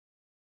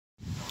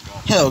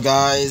Hello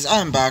guys,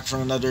 I'm back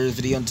from another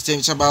video and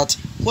today we're about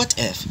what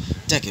if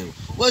Deku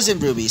was in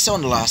RWBY. So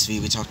in the last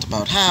video we talked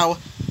about how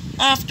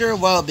after a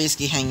while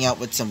basically hanging out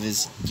with some of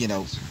his,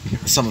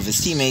 some of his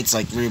teammates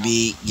like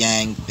RWBY,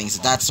 Yang, things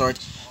of that sort,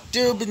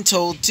 they were been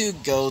told to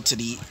go to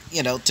the,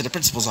 to the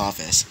principal's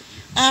office.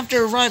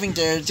 After arriving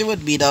there, they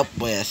would meet up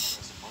with,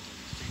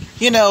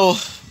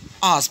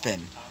 Ozpin.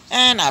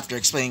 And after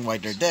explaining why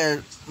they're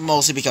there,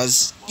 mostly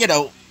because,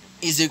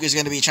 Izuku is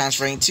going to be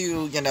transferring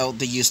to,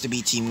 the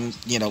used-to-be team,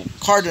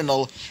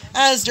 Cardinal,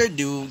 as their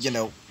new,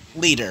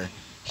 leader.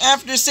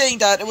 After saying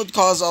that, it would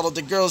cause all of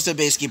the girls to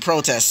basically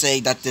protest,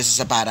 saying that this is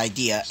a bad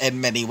idea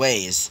in many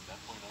ways.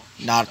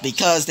 Not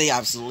because they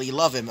absolutely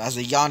love him as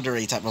a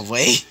yandere type of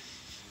way.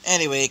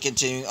 Anyway,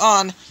 continuing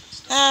on,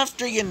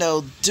 after,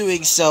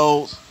 doing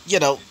so,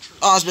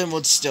 Osmond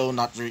would still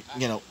not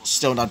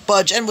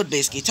budge, and would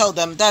basically tell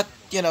them that,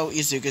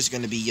 Izuku is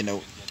going to be,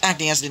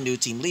 acting as the new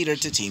team leader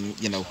to team,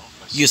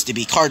 used to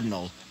be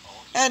Cardinal.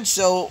 And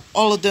so,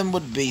 all of them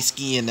would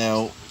basically,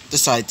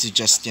 decide to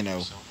just,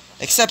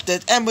 accept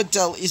it, and would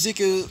tell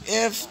Izuku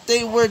if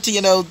they were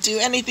to, do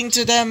anything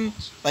to them,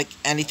 like,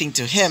 anything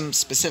to him,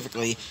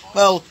 specifically,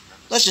 well,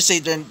 let's just say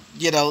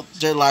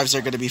their lives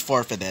are gonna be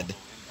forfeited.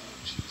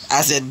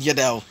 As in,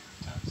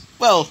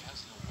 well,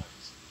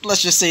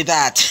 let's just say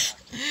that.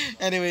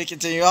 Anyway,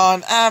 continue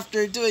on.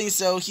 After doing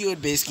so, he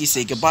would basically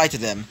say goodbye to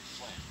them.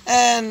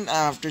 And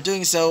after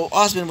doing so,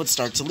 Osmond would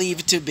start to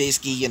leave to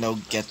basically,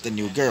 get the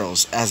new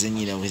girls, as in,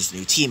 his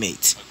new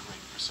teammates.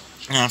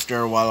 After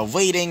a while of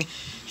waiting,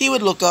 he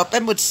would look up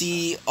and would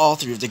see all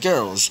three of the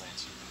girls.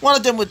 One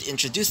of them would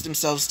introduce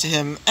themselves to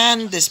him,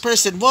 and this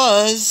person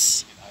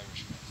was...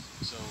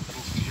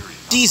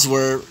 These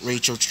were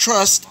Rachel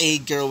Trust, a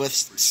girl with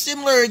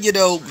similar,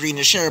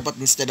 greenish hair, but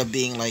instead of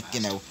being like,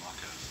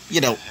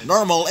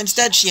 normal,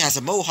 instead she has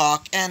a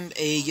mohawk and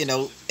a,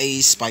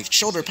 a spiked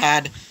shoulder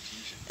pad.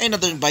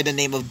 Another by the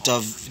name of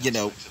Dove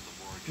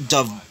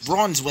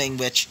Bronzewing,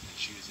 which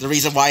the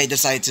reason why I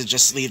decided to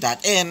just leave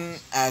that in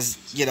as,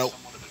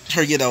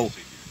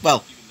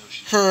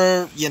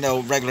 her,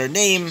 regular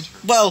name,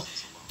 well,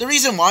 the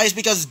reason why is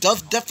because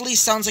Dove definitely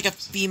sounds like a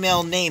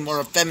female name or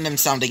a feminine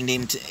sounding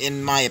name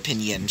in my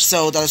opinion,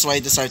 so that's why I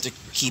decided to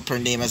keep her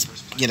name as,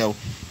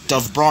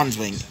 Dove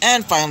Bronzewing.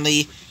 And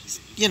finally,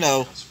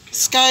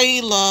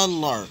 Skyla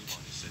Lark.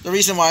 The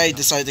reason why I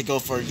decided to go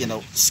for,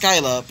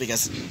 Skyla,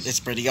 because it's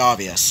pretty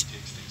obvious.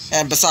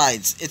 And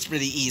besides, it's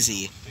pretty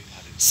easy.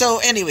 So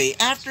anyway,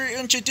 after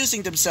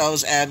introducing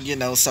themselves and,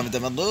 some of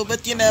them a little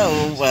bit,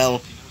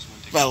 well,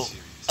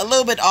 a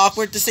little bit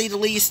awkward to say the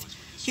least,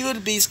 he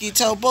would basically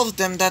tell both of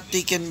them that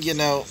they can,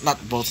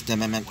 not both of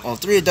them, I meant all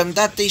three of them,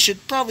 that they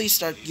should probably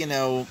start,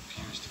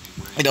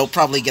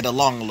 probably get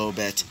along a little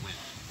bit.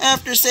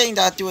 After saying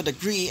that, they would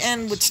agree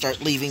and would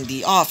start leaving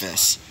the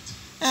office.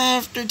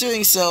 After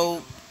doing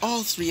so,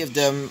 all three of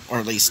them, or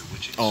at least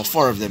all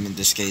four of them in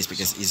this case,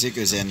 because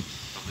Izuku's in,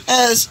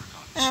 as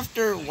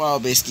after a while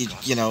basically,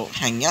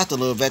 hanging out a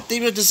little bit, they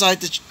would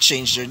decide to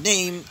change their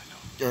name,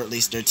 or at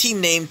least their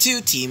team name, to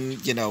Team,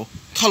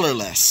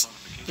 Colorless.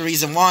 The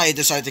reason why I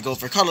decided to go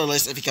for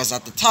Colorless is because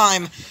at the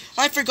time,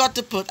 I forgot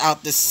to put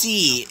out the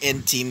C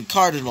in Team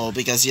Cardinal,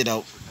 because,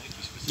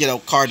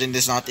 Cardin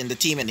is not in the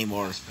team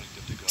anymore.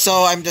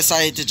 So I'm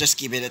decided to just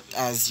keep it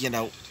as,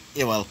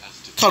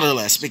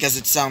 Colorless, because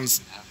it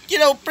sounds,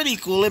 pretty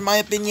cool in my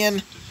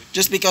opinion.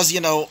 Just because,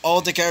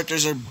 all the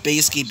characters are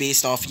basically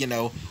based off,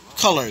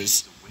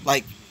 colors.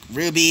 Like,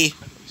 Ruby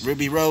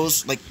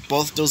Rose, like,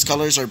 both those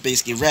colors are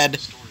basically red.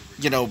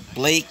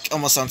 Blake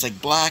almost sounds like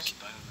black.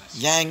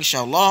 Yang,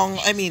 Xiaolong,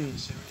 I mean,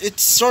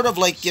 it's sort of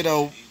like,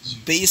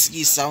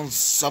 basically sounds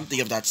something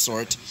of that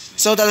sort.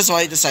 So that is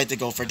why I decided to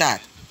go for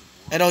that.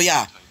 And oh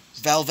yeah,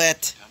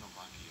 Velvet.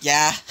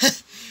 Yeah.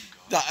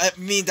 I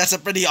mean, that's a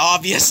pretty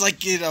obvious,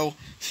 like,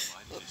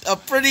 a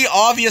pretty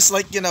obvious,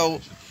 like,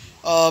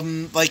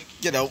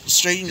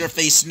 straight in your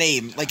face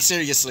name. Like,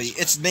 seriously,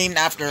 it's named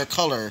after a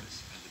color,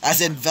 as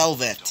in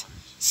velvet.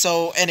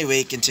 So,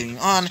 anyway, continuing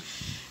on,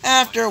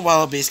 after a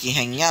while basically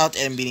hanging out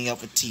and meeting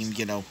up with Team,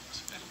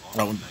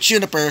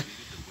 Juniper,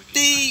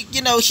 he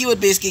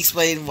would basically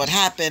explain what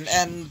happened,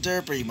 and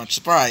they're pretty much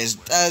surprised,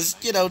 as,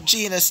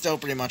 Jean is still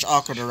pretty much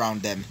awkward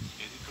around them.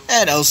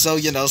 And also,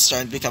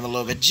 starting to become a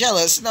little bit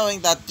jealous,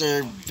 knowing that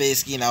they're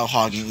basically now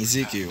hogging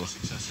Izuku.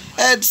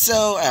 And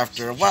so,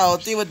 after a while,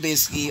 they would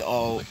basically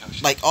all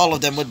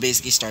of them would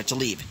basically start to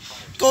leave.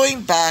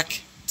 Going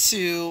back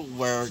to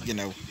where,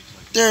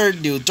 their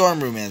new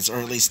dorm room is, or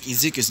at least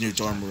Izuku's new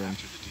dorm room.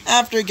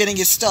 After getting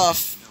his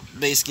stuff,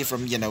 basically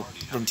from,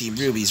 from Team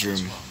RWBY's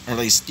room, or at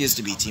least used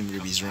to be Team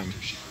RWBY's room.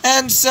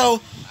 And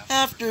so,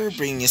 after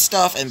bringing his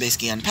stuff and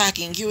basically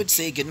unpacking, he would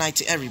say goodnight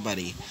to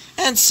everybody.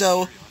 And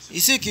so,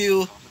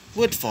 Izuku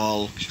would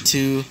fall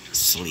to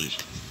sleep.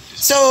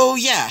 So,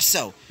 yeah,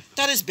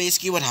 that is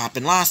basically what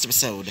happened last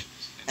episode.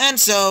 And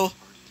so,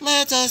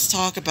 let us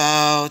talk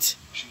about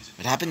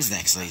what happens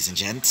next, ladies and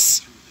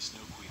gents.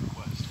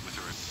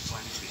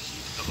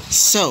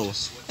 So,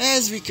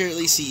 as we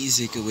currently see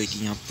Izuku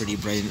waking up pretty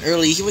bright and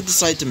early, he would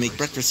decide to make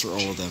breakfast for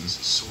all of them.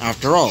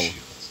 After all,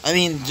 I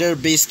mean, they're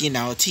basically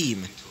now a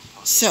team.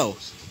 So,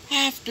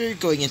 after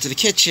going into the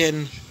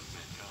kitchen,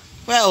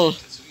 well,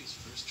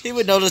 he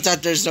would notice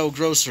that there's no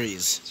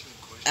groceries.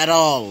 At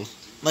all.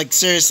 Like,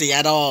 seriously,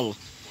 at all.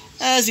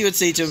 As he would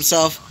say to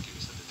himself,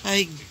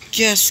 I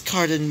guess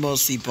Cardin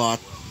mostly bought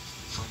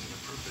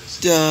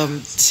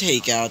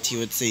takeout, he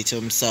would say to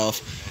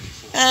himself.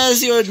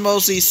 As you would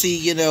mostly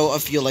see, a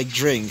few, like,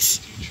 drinks.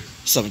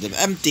 Some of them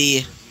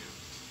empty.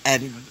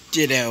 And,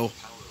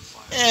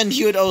 and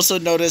he would also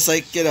notice,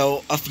 like,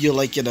 a few,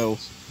 like,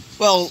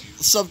 well,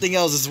 something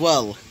else as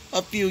well.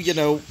 A few,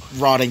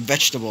 rotting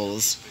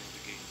vegetables.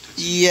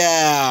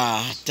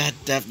 Yeah, that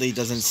definitely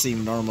doesn't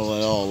seem normal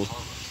at all.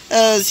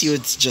 As he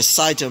would just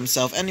sigh to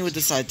himself, and he would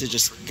decide to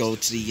just go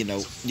to the,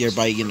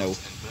 nearby,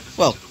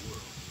 well,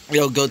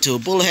 go to a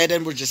bullhead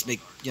and we'll just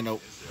make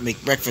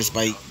breakfast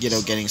by,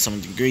 getting some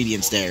of the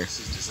ingredients there.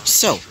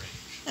 So,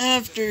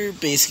 after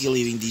basically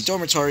leaving the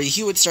dormitory,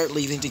 he would start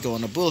leaving to go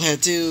on a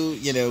bullhead to,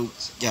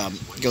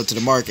 go to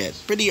the market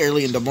pretty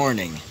early in the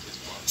morning.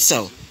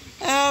 So,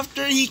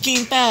 after he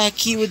came back,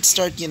 he would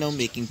start,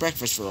 making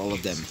breakfast for all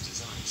of them.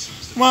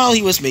 While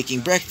he was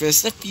making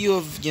breakfast, a few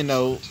of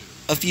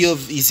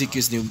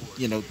Izuku's new,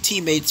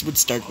 teammates would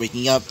start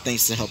waking up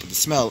thanks to help with the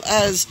smell,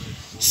 as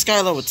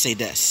Skyla would say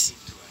this.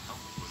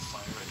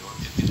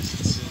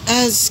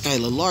 As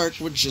Skyla Lark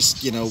would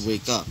just,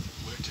 wake up,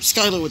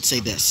 Skyla would say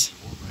this.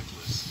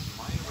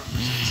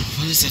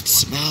 What is that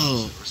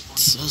smell? It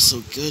smells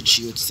so good,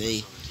 she would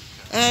say.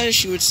 As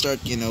she would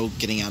start,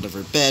 getting out of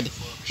her bed,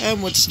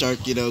 and would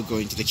start,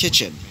 going to the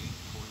kitchen.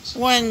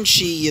 When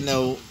she,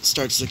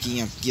 starts looking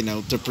at,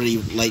 the pretty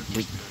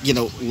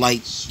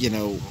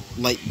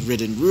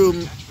light-ridden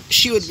room,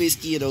 she would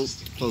basically,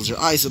 close her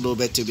eyes a little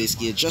bit to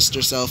basically adjust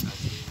herself,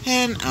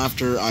 and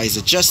after her eyes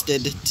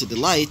adjusted to the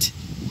light,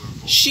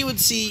 she would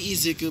see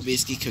Izuku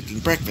basically cooking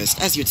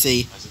breakfast, as you'd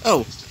say,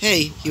 oh,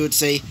 hey, he would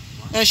say,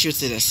 as she would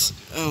say this,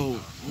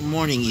 oh,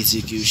 morning,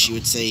 Izuku, she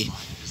would say,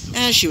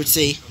 as she would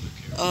say,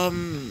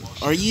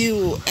 are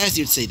you, as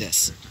you'd say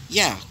this,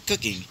 yeah,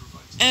 cooking.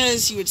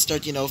 As he would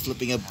start,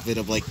 flipping a bit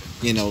of, like,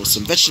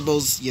 some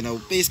vegetables,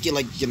 basically,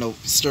 like,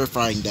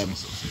 stir-frying them.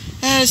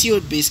 As he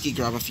would basically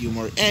grab a few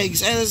more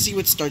eggs, as he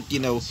would start,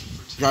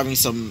 grabbing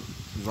some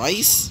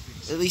rice,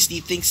 or at least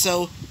he thinks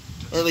so,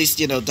 or at least,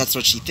 that's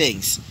what she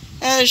thinks.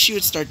 As she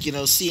would start,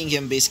 seeing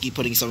him basically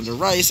putting some of the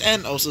rice,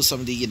 and also some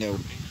of the,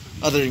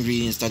 other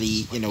ingredients that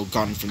he,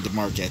 gotten from the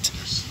market.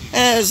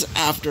 As,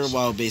 after a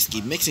while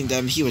basically mixing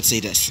them, he would say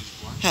this,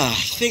 I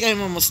think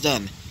I'm almost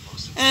done.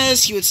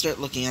 As he would start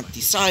looking at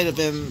the side of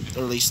him,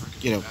 or at least,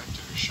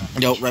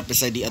 right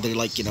beside the other,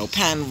 like,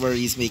 pan where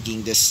he's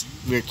making this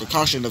weird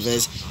concoction of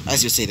his,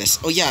 as he would say this,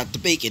 oh yeah, the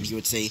bacon, he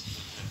would say.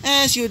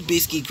 As he would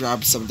basically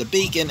grab some of the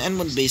bacon and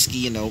would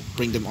basically,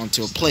 bring them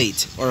onto a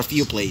plate, or a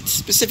few plates,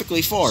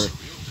 specifically 4.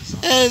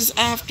 As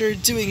after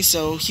doing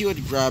so, he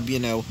would grab,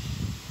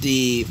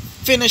 the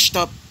finished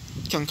up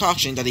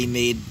concoction that he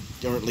made,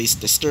 or at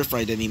least the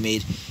stir-fry that he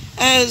made,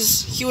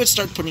 as he would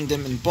start putting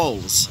them in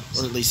bowls,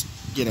 or at least,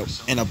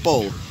 in a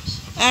bowl.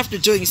 After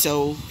doing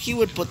so, he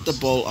would put the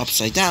bowl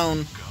upside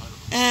down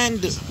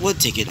and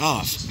would take it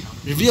off,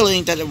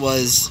 revealing that it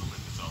was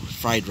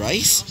fried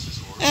rice,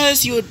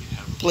 as he would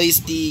place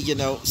the,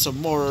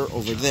 some more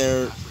over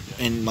there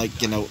in, like,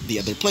 the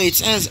other plates,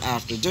 as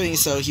after doing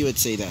so, he would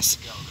say this,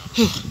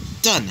 whew,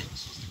 done.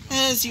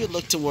 As he would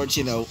look towards,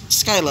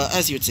 Skyla,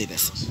 as he would say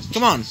this,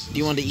 come on, do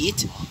you want to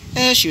eat?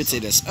 As she would say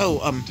this,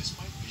 oh,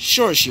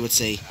 sure, she would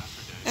say.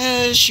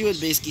 As she would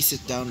basically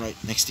sit down right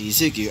next to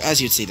Izuku, as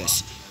he would say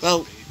this.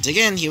 Well,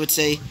 again, he would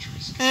say,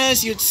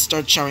 as he would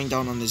start chowing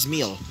down on his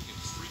meal.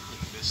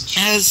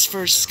 As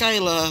for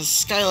Skyla,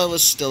 Skyla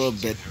was still a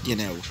bit,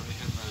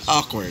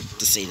 awkward,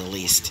 to say the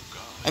least.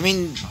 I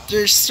mean,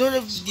 they're sort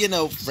of,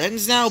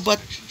 friends now, but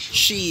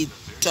she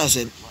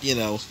doesn't,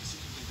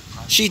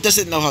 she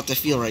doesn't know how to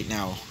feel right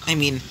now. I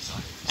mean,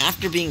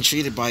 after being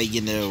treated by,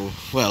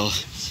 well,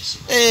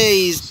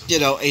 a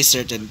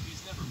certain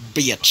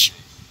bitch,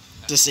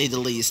 to say the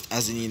least,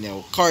 as in,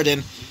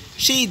 Cardin,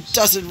 she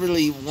doesn't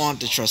really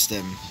want to trust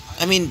him.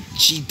 I mean,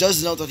 she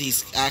does know that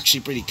he's actually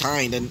pretty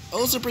kind and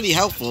also pretty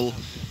helpful.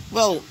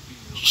 Well,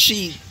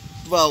 she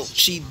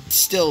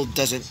still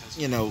doesn't,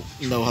 know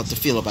how to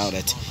feel about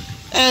it.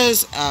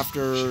 As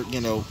after,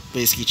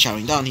 basically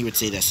chowing down, he would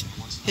say this,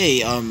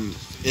 hey,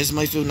 is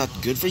my food not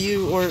good for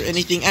you or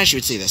anything? As she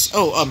would say this,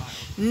 oh,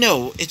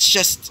 no, it's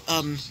just,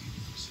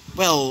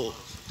 well,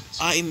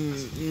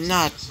 I'm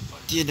not,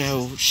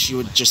 she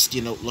would just,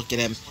 look at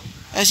him,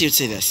 as he would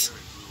say this,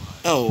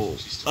 oh,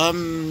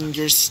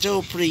 you're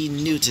still pretty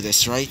new to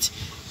this, right?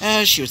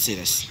 As she would say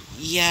this,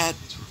 yeah,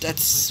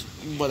 that's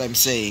what I'm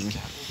saying.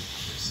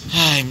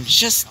 I'm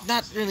just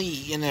not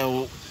really,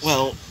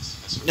 well,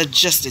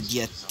 adjusted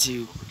yet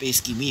to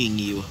basically meeting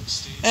you.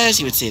 As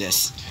he would say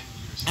this,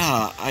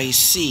 ah, I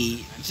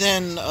see.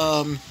 Then,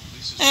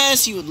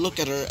 as he would look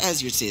at her, as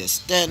he would say this,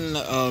 then,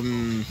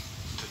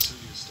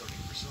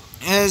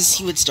 as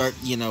he would start,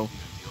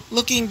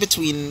 looking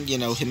between,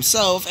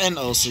 himself and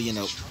also,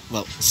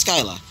 well,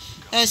 Skyla.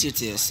 As he would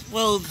say this,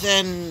 well,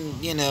 then,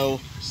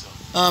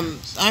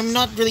 I'm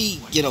not really,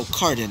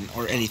 Cardin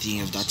or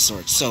anything of that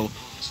sort, so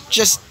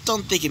just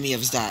don't think of me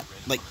as that,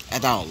 like,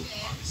 at all.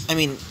 I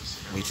mean,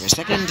 wait for a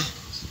second.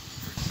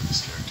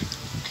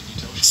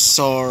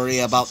 Sorry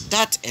about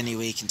that.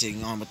 Anyway,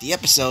 continuing on with the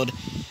episode,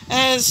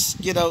 as,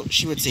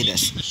 she would say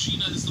this.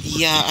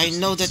 Yeah, I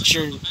know that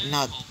you're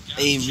not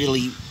a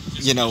really,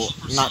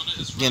 not,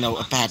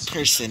 a bad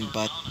person,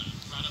 but,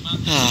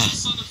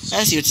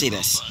 as you would say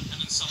this.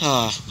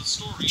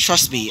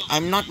 Trust me,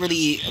 I'm not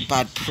really a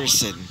bad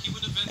person.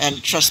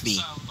 And trust me,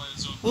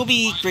 we'll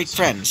be great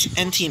friends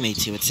and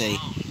teammates, he would say.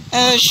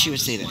 As she would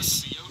say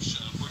this.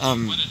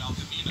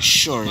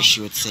 Sure,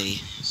 she would say.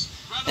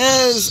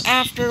 As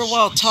after a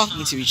while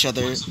talking to each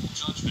other,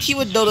 he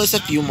would notice a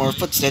few more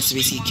footsteps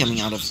basically coming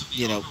out of,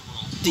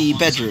 the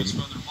bedroom.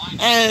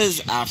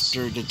 As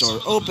after the door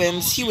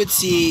opens, he would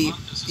see,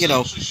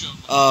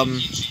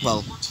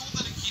 well,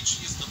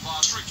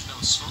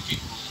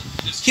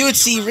 he would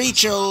see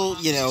Rachel,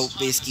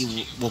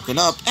 basically woken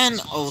up, and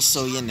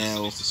also,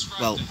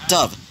 well,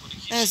 Dove.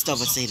 As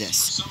Dove would say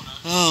this.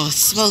 Oh, it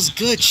smells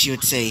good, she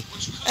would say.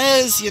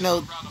 As,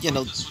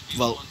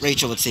 well,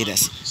 Rachel would say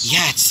this.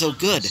 Yeah, it's so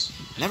good.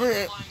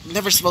 Never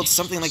smelled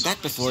something like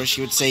that before,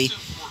 she would say.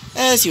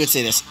 As he would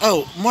say this.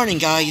 Oh, morning,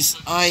 guys.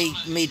 I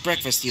made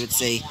breakfast, he would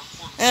say.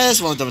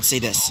 As one of them would say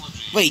this.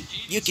 Wait,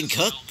 you can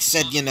cook?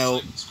 Said,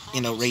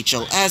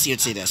 Rachel. As he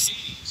would say this.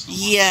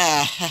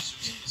 Yeah,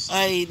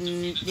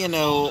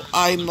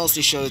 I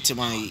mostly showed it to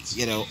my,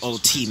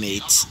 old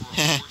teammates.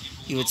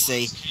 He would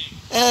say.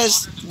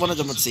 As one of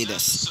them would say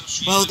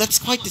this. Well, that's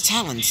quite the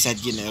talent, said,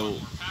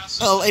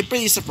 well, a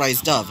pretty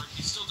surprised Dove.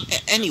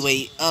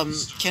 Anyway,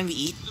 can we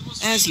eat?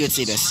 As he would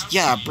say this.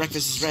 Yeah,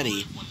 breakfast is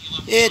ready.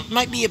 It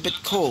might be a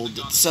bit cold,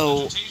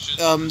 so,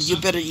 you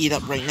better eat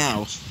up right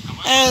now.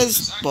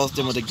 As both of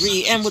them would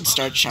agree and would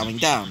start chowing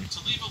down.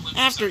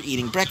 After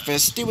eating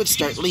breakfast, they would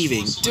start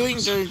leaving, doing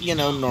their,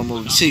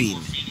 normal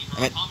routine.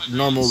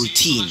 Normal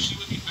routine.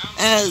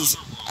 As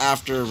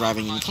after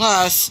arriving in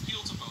class,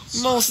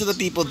 most of the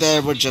people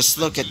there would just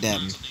look at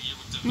them.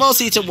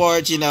 Mostly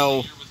towards,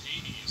 Skyla,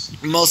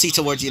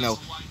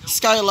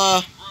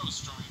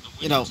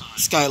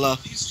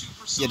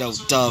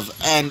 Dove,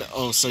 and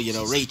also,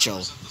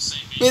 Rachel.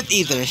 With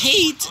either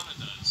hate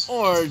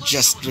or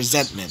just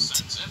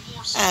resentment.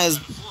 As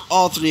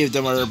all three of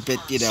them are a bit,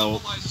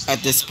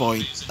 at this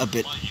point, a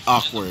bit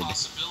awkward.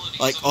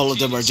 Like, all of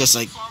them are just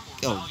like,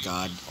 oh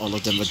god, all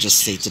of them would just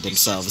say to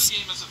themselves.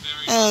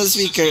 As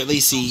we currently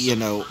see,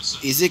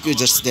 Izuku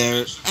just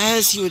there,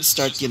 as he would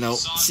start,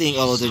 seeing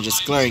all of them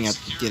just glaring at,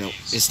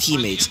 his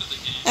teammates.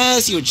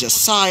 As he would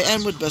just sigh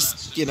and would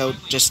just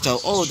tell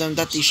all of them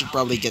that they should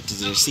probably get to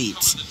their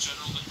seats.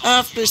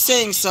 After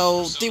saying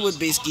so, they would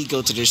basically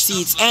go to their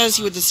seats as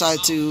he would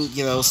decide to,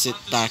 sit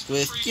back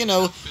with,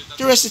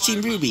 the rest of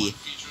Team RWBY.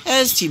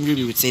 As Team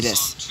RWBY would say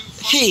this.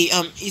 Hey,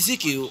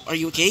 Izuku, are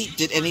you okay?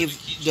 Did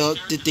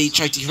they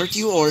try to hurt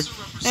you, or?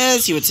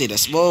 As he would say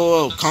this.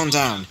 Whoa, calm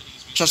down.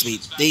 Trust me,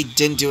 they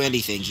didn't do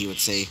anything, he would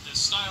say.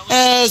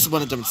 As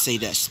one of them would say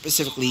this,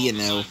 specifically,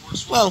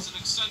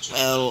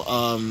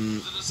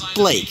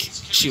 Blake,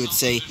 she would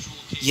say,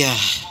 yeah,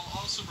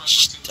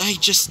 I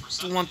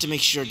just want to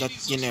make sure that,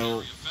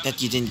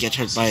 that you didn't get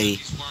hurt by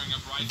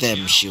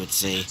them, she would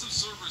say.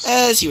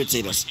 As he would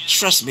say this,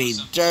 trust me,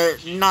 they're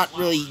not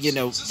really,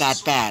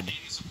 that bad.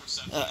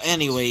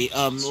 Anyway,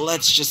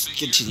 let's just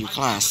continue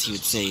class, he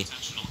would say.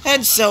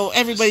 And so,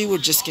 everybody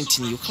would just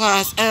continue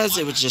class, as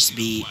it would just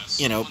be,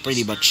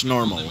 pretty much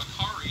normal.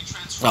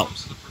 Well,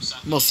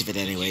 most of it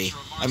anyway.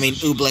 I mean,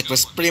 Oobleck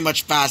was pretty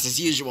much fast as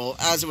usual,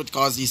 as it would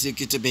cause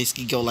Izuku to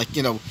basically go like,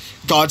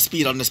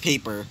 Godspeed on his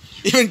paper.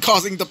 Even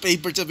causing the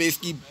paper to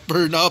basically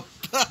burn up.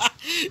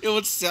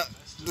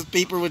 The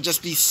paper would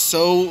just be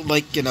so,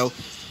 like,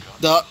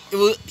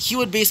 he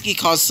would basically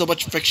cause so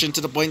much friction to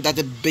the point that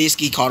it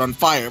basically caught on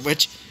fire,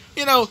 which,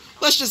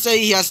 let's just say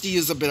he has to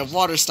use a bit of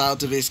water style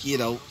to basically,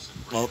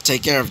 well,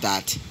 take care of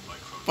that.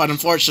 But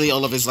unfortunately,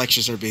 all of his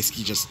lectures are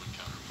basically just,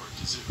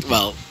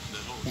 well,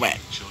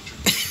 wet.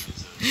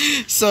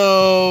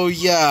 So,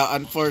 yeah,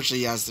 unfortunately,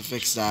 he has to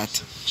fix that.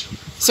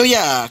 So,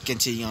 yeah,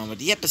 continuing on with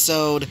the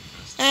episode.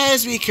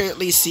 As we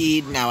currently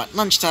see now at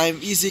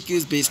lunchtime, Izuku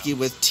is basically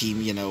with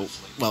Team,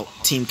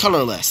 Team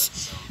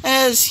Colorless.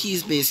 As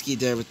he's basically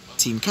there with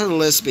Team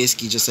Colorless,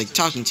 basically just like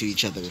talking to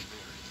each other.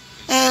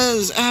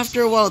 As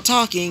after a while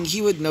talking,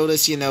 he would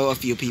notice, a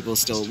few people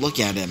still look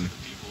at him.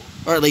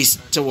 Or at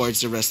least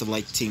towards the rest of,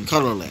 like, Team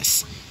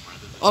Colorless.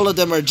 All of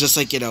them are just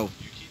like,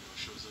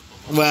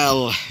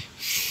 well,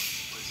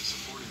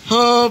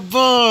 oh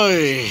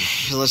boy,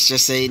 let's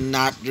just say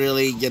not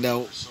really,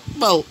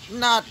 well,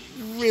 not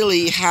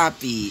really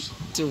happy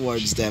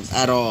towards them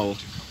at all.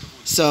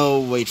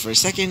 So, wait for a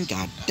second,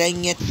 god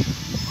dang it.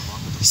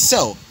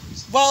 So,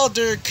 while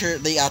they're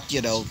currently at,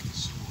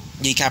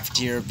 the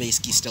cafeteria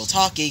basically still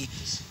talking,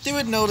 they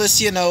would notice,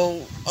 Team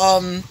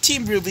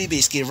RWBY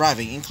basically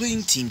arriving,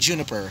 including Team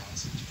Juniper.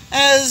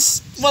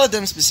 As one of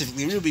them,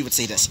 specifically RWBY, would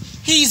say this.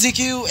 Hey,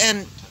 Izuku,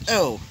 and,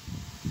 oh,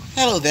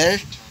 hello there,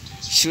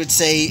 she would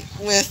say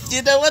with,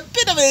 a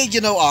bit of a,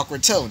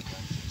 awkward tone.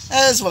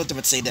 as one of them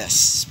would say this.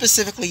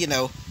 Specifically,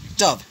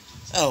 Dove.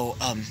 Oh,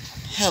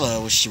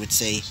 hello, she would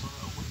say.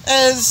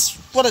 As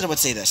one of them would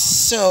say this.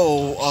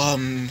 So,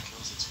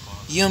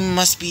 you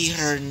must be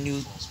his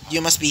new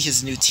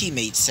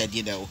teammate, said,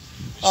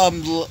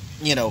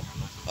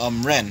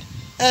 Ren.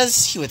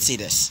 As he would say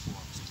this.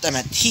 I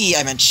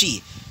meant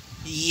she.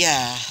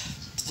 Yeah,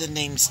 the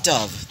name's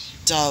Dove.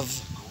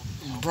 Dove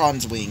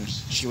Bronzewing,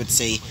 she would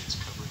say.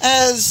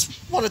 As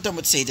one of them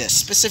would say this.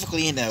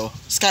 Specifically,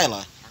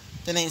 Skyla.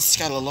 The name's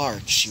Skyla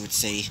Lark, she would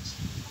say.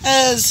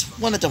 As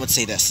one of them would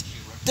say this.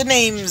 The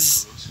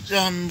name's,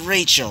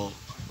 Rachel.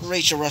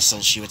 Rachel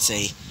Russell, she would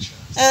say.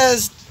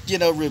 As,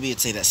 Ruby would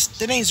say this.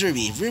 The name's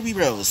Ruby. Ruby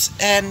Rose.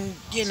 And,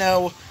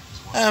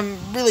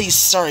 really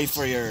sorry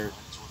for your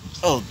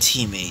old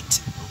teammate.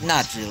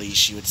 Not really,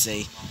 she would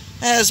say.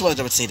 As one of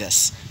them would say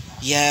this.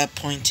 Yeah,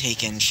 point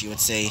taken, she would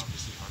say.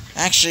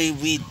 Actually,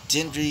 we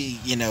didn't really,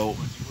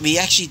 we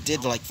actually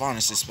did like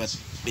pharmacists, but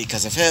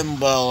because of him,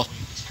 well,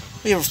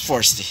 we were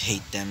forced to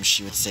hate them,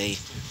 she would say.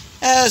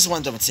 As one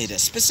of them would say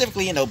this.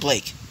 Specifically,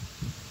 Blake.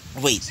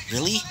 Wait,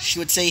 really? She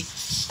would say.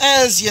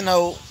 As,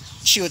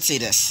 she would say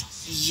this.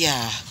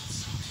 Yeah,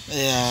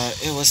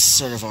 it was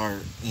sort of our,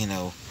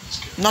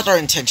 not our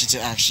intention to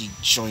actually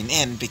join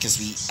in because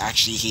we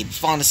actually hate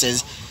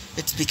pharmacists.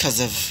 It's because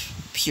of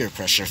peer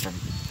pressure from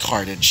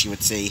Cardin, she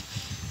would say.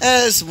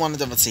 As one of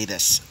them would say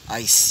this.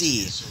 I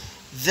see.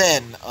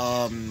 Then,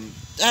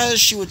 as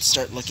she would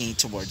start looking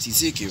towards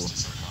Izuku.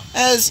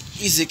 As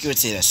Izuku would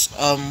say this.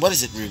 What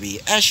is it, Ruby?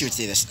 As she would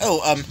say this.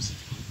 Oh,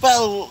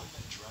 well,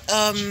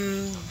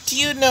 do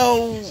you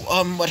know,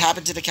 what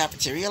happened to the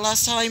cafeteria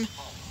last time?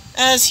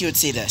 As he would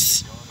say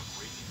this.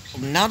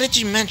 Now that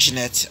you mention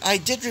it, I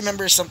did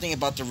remember something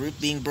about the roof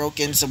being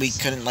broken, so we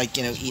couldn't,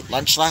 eat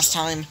lunch last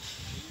time.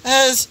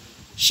 As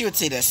she would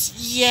say this.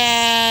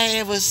 Yeah,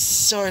 it was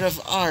sort of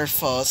our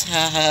fault,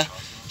 haha.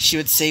 She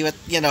would say what,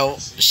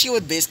 she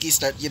would basically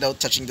start,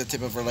 touching the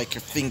tip of her, her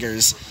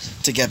fingers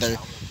together.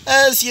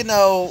 As,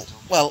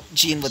 well,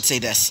 Jean would say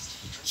this.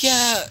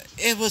 Yeah,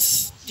 it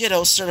was,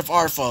 sort of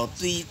our fault.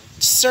 We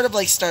sort of,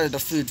 started a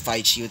food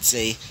fight, she would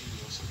say.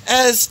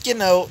 As,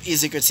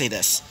 Izuku would say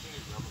this.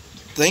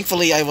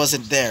 Thankfully, I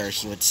wasn't there,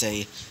 he would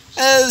say.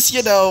 As,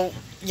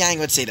 Yang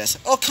would say this.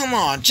 Oh, come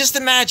on, just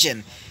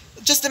imagine.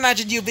 Just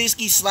imagine you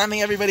basically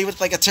slamming everybody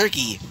with, a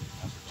turkey.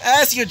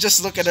 As you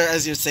just look at her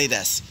as you say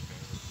this.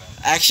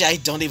 Actually, I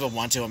don't even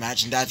want to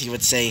imagine that, he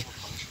would say.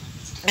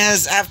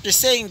 As after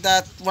saying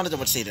that, one of them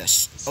would say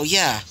this. Oh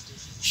yeah.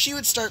 She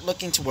would start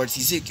looking towards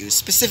Izuku,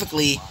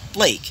 specifically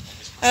Blake.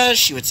 As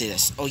she would say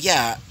this. Oh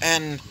yeah,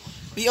 and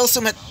we also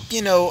met,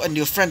 a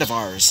new friend of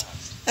ours.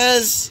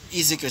 As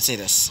Izuku would say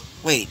this.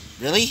 Wait,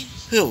 really?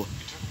 Who?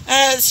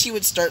 As he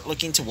would start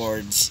looking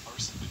towards,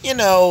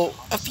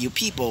 a few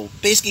people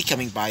basically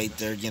coming by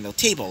their,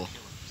 table.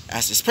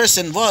 As this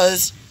person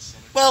was,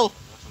 well,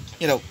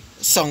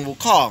 Sung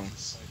Wukong.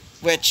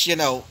 Which,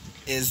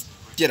 is,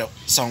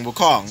 Sung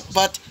Wukong.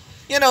 But,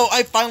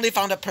 I finally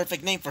found a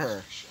perfect name for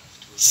her.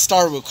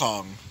 Star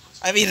Wukong.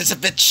 I mean, it's a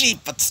bit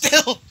cheap, but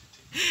still.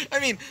 I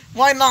mean,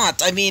 why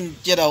not? I mean,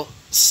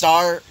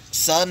 Star,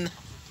 Sun.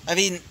 I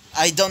mean,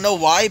 I don't know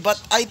why,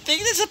 but I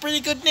think it's a pretty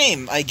good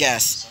name, I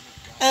guess.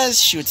 As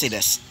she would say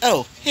this.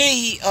 Oh,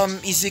 hey,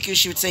 Izuku,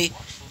 she would say.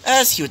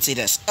 As he would say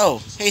this.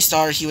 Oh, hey,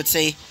 Star, he would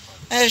say.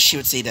 As she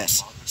would say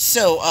this.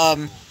 So,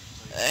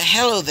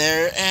 hello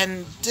there,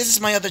 and this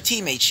is my other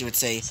teammate, she would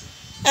say.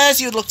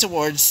 As you would look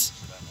towards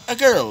a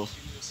girl.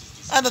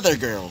 Another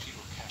girl.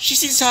 She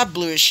seems to have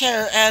bluish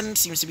hair and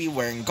seems to be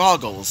wearing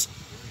goggles.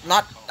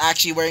 Not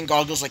actually wearing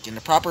goggles in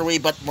the proper way,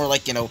 but more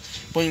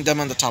putting them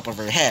on the top of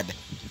her head.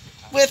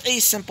 With a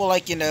simple,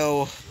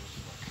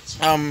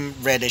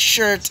 reddish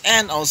shirt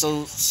and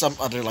also some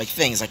other,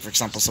 things, for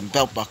example, some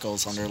belt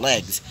buckles on her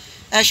legs.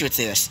 As she would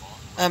say this.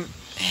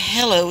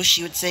 Hello,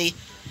 she would say.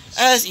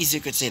 As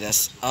Izuku would say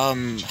this.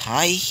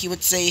 Hi, he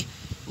would say,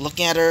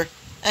 looking at her.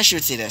 As she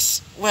would say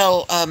this.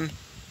 Well,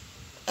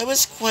 I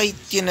was quite,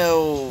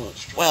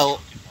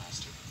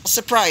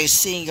 surprised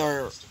seeing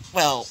her,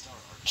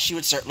 she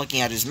would start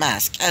looking at his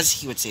mask, as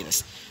he would say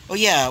this. Oh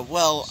yeah,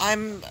 well,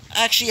 I'm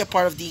actually a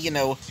part of the,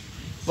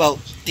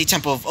 the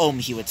Temple of Om,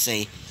 he would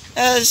say.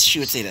 As she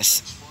would say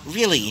this.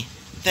 Really?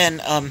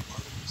 Then,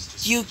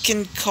 you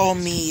can call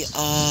me,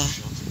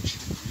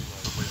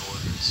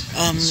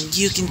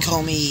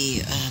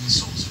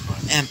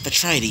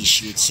 Amphitrite,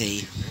 she would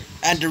say.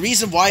 And the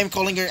reason why I'm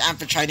calling her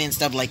Amphitrite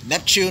instead of,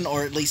 Neptune,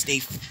 or at least a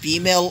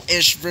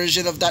female-ish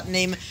version of that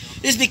name,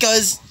 is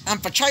because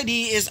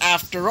Amphitrite is,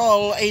 after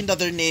all,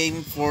 another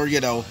name for,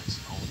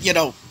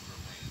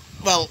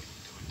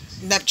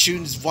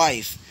 Neptune's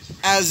wife.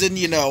 As in,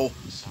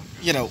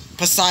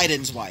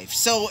 Poseidon's wife.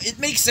 So, it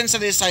makes sense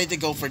that I decided to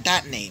go for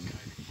that name.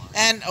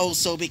 And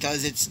also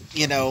because it's,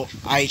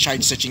 I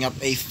tried searching up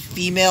a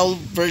female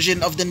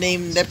version of the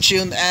name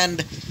Neptune,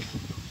 and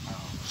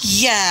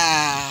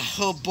yeah,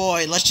 oh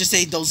boy, let's just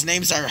say those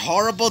names are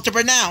horrible to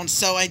pronounce,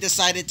 so I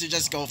decided to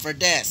just go for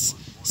this.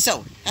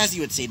 So, as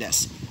you would say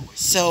this.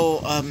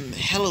 So,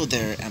 hello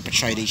there,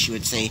 Amphitrite, she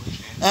would say.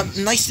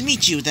 Nice to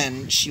meet you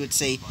then, she would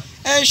say.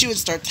 and she would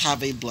start to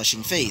have a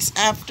blushing face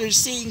after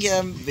seeing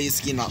him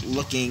basically not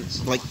looking,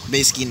 like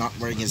basically not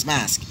wearing his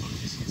mask.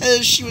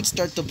 As she would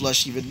start to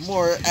blush even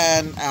more,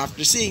 and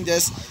after seeing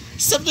this,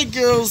 some of the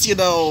girls,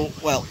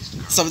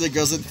 some of the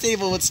girls at the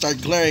table would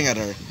start glaring at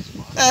her.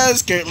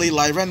 As currently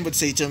Lyran would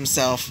say to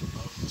himself,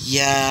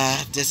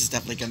 yeah, this is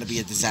definitely going to be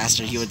a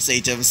disaster, he would say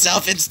to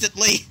himself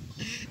instantly.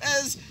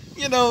 As,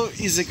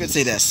 Izuku would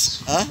say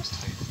this,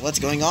 what's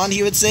going on,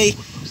 he would say.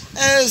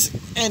 As,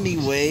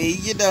 anyway,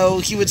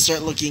 he would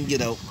start looking,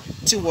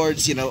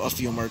 towards, a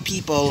few more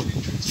people,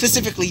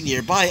 specifically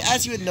nearby,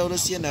 as you would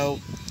notice,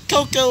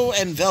 Coco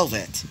and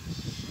Velvet.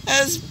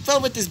 As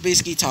Velvet is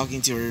basically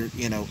talking to her,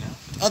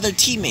 other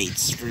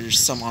teammates for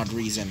some odd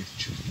reason.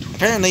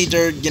 Apparently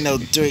they're,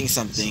 doing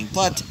something,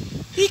 but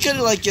he could,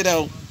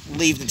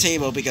 leave the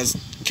table because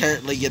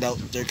currently,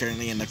 they're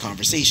currently in the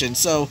conversation,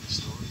 so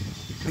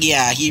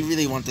yeah, he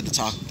really wanted to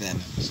talk to them.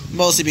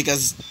 Mostly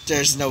because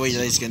there's no way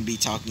that he's going to be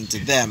talking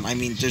to them. I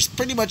mean, there's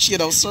pretty much,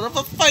 sort of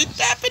a fight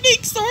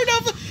happening, sort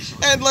of.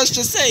 And let's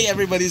just say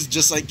everybody's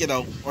just like,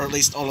 or at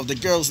least all of the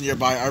girls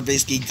nearby are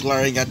basically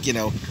glaring at,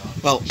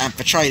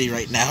 Amphitrite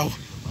right now.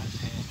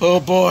 Oh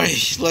boy,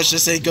 let's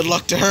just say good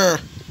luck to her.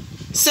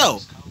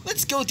 So,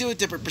 let's go to a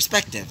different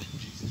perspective.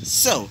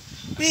 So,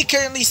 we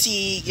currently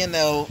see,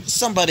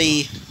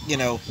 somebody,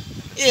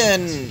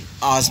 in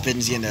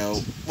Osmond's,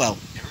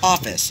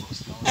 office.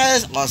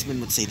 As Osmond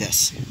would say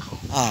this.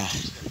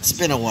 It's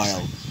been a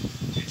while.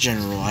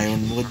 General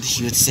Ironwood,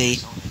 he would say,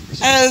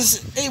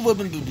 as a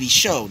woman would be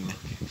shown.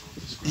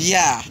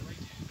 Yeah.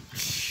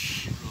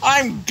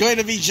 I'm going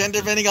to be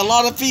gender bending a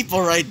lot of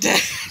people right there.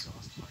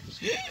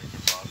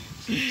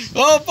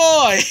 Oh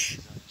boy!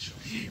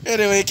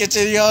 Anyway,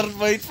 continue on,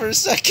 wait for a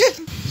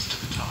second.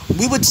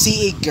 We would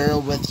see a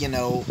girl with,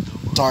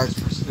 dark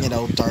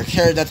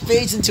hair that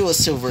fades into a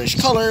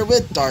silverish color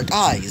with dark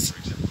eyes.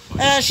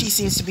 As she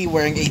seems to be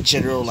wearing a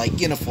general-like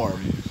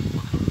uniform.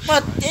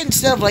 But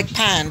instead of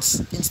pants,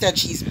 instead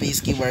she's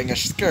basically wearing a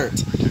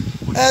skirt.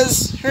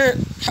 As her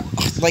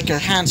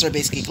hands are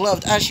basically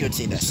gloved, as she would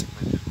say this.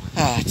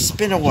 It's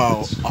been a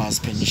while,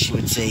 Osmond, she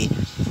would say.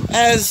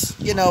 As,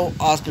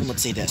 Osmond would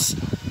say this.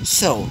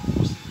 So,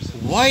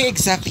 why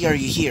exactly are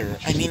you here?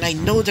 I mean, I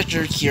know that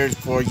you're here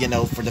for,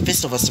 for the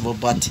Pistol Festival,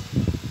 but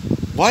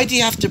why do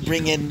you have to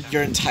bring in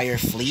your entire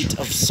fleet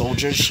of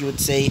soldiers, he would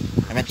say,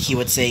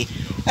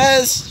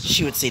 as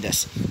she would say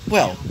this.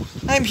 Well,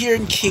 I'm here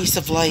in case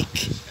of,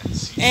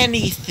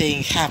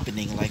 anything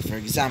happening, for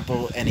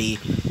example, any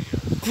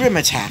grim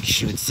attack,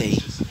 she would say,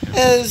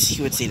 as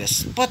he would say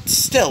this. But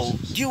still,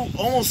 you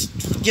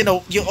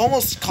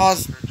almost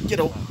caused,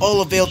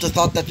 all of Vale to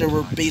thought that they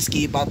were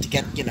basically about to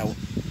get,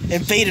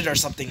 invaded or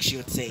something, she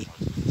would say.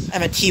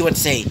 He would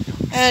say,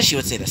 as she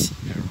would say this.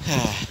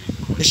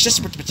 It's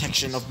just for the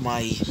protection of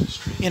my,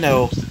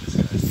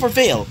 for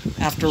Vale,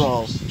 after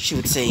all, she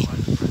would say.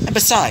 And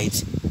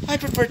besides, I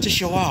prefer to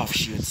show off,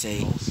 she would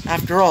say.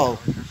 After all,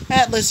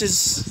 Atlas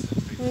is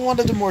one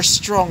of the more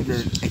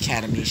stronger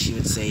academies, she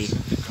would say.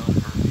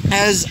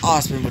 As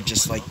Osmond would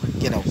just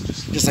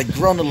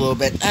groan a little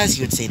bit, as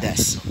he would say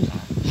this.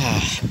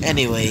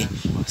 Anyway,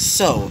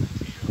 so,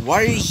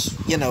 why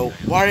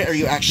are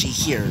you actually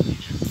here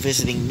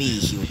visiting me,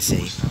 he would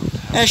say.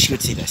 As she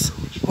would say this.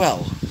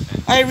 Well,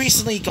 I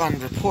recently gotten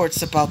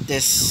reports about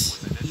this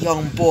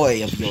young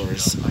boy of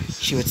yours,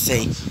 she would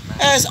say,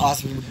 as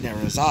Osmond would narrow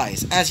his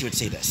eyes, as he would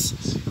say this.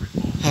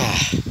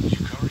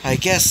 I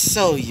guess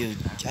so,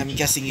 I'm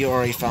guessing you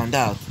already found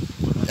out.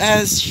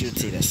 As she would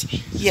say this.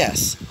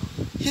 Yes,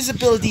 his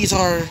abilities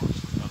are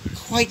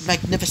quite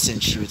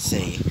magnificent, she would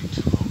say.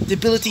 The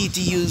ability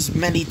to use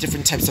many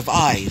different types of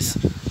eyes,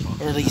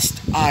 or at least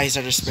eyes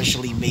that are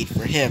specially made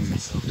for him.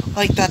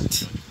 Like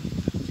that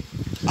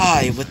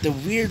eye with the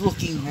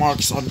weird-looking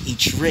marks on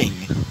each ring,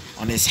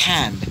 on his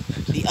hand,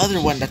 the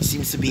other one that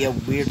seems to be a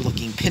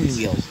weird-looking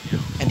pinwheel,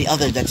 and the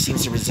other that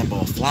seems to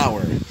resemble a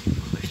flower.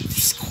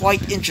 It's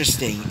quite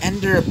interesting, and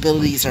their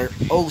abilities are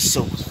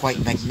also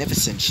quite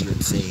magnificent, she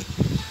would say.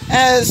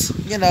 As,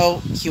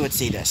 he would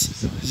say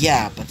this.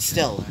 Yeah, but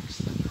still.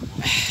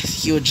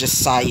 He would just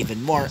sigh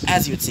even more,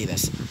 as he would say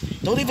this.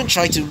 Don't even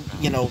try to,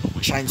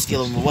 try and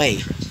steal him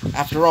away.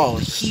 After all,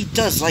 he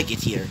does like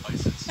it here.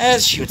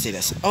 As she would say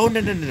this. Oh,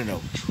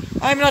 no.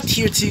 I'm not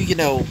here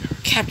to,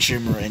 capture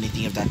him or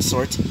anything of that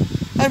sort.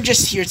 I'm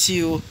just here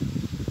to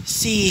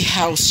see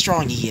how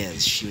strong he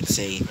is, she would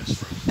say.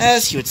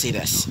 As he would say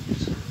this.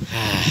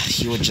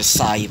 He would just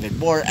sigh even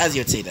more, as he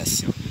would say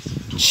this.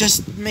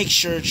 Just make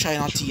sure, try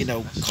not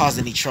to, cause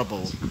any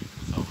trouble.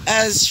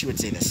 As she would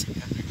say this.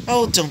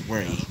 Oh, don't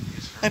worry.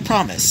 I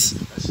promise.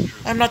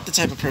 I'm not the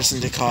type of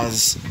person to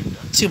cause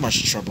too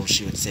much trouble,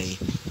 she would say.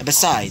 And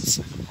besides,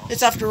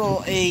 it's after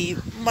all a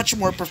much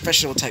more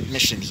professional type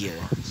mission here.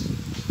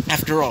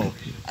 After all,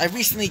 I've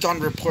recently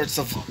gotten reports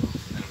of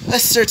a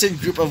certain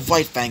group of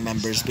White Fang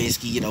members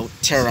basically,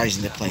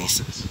 terrorizing the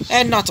place.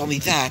 And not only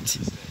that,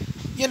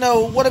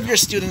 one of your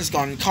students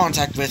got in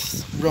contact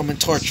with Roman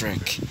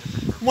Tortrick.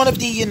 One of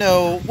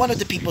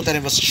the people that I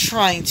was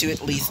trying to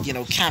at least,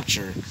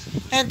 capture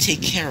and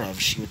take care of,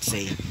 she would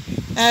say.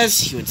 as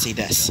he would say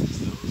this.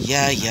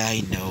 Yeah, yeah,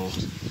 I know.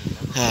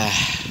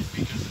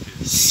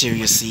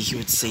 Seriously, he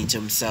would say to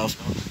himself,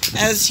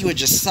 as he would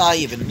just sigh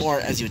even more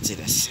as he would say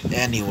this.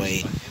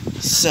 Anyway,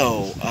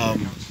 so,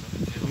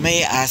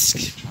 may I ask,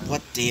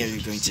 what day are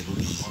you going to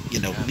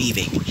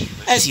leaving?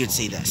 As he would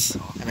say this.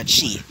 I meant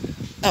she.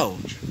 Oh,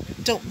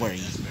 don't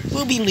worry.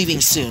 We'll be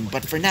leaving soon,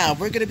 but for now,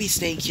 we're gonna be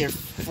staying here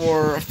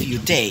for a few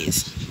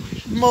days.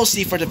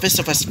 Mostly for the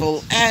Vista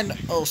Festival, and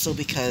also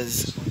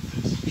because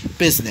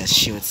business,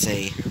 she would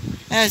say.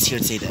 As he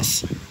would say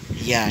this.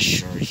 Yeah,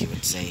 sure, he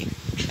would say.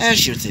 As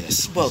she would say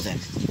this. Well then,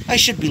 I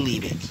should be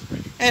leaving.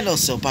 And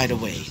also, by the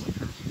way,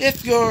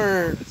 if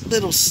your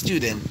little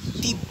student,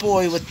 the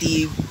boy with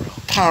the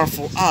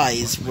powerful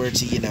eyes, were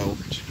to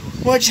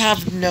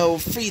have no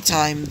free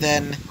time,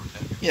 then,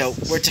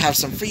 were to have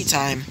some free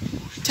time,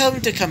 tell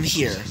him to come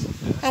here.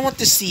 I want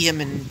to see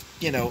him in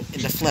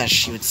the flesh,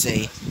 she would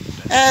say.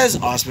 As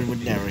Osmond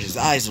would narrow his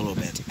eyes a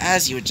little bit,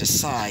 as he would just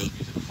sigh,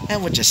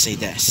 and would just say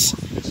this.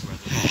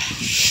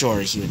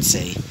 Sure, he would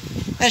say.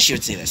 As she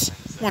would say this.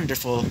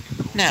 Wonderful.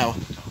 Now,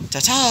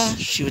 ta-ta,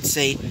 she would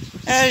say,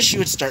 as she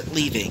would start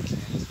leaving.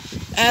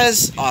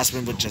 As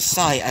Osmond would just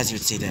sigh as he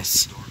would say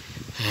this.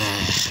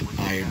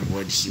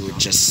 Ironwood, he would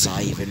just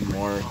sigh even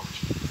more.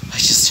 I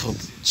just hope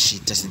she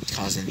doesn't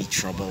cause any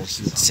trouble,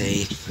 he would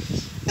say.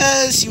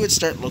 As he would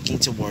start looking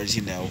towards,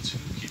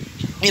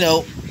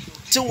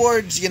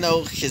 towards,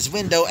 his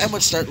window, and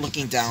would start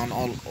looking down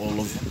on all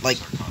of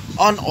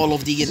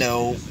the,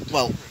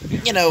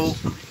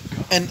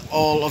 and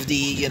all of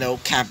the,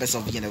 campus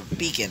of,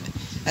 Beacon,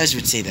 as he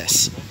would say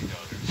this.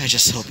 I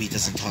just hope he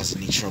doesn't cause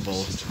any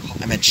trouble.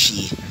 I meant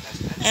she.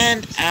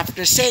 And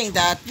after saying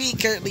that, we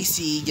currently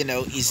see,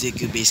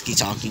 Izuku basically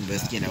talking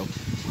with,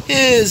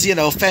 his,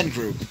 Fen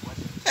group.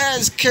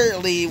 As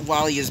currently,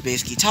 while he is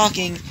basically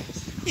talking,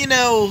 he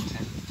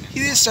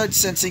would start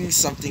sensing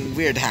something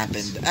weird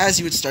happened, as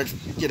he would start,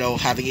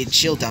 having a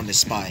chill down his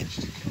spine.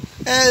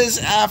 As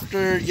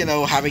after,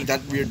 having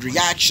that weird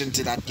reaction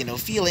to that,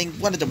 feeling,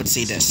 one of them would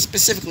say this,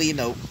 specifically,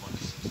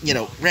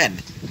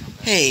 Ren.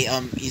 Hey,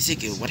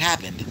 Izuku, what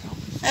happened?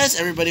 As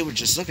everybody would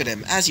just look at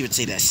him, as he would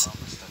say this.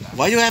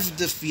 Why do I have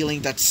the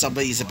feeling that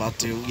somebody's about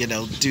to,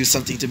 do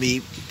something to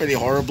me pretty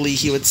horribly,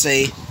 he would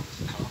say.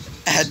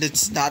 And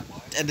it's not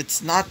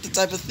the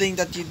type of thing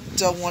that you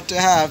don't want to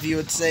have, he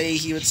would say.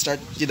 He would start,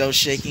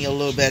 shaking a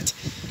little bit,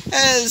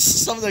 as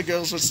some of the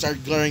girls would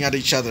start glaring at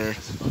each other.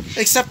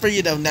 Except for,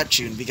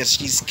 Neptune, because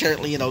she's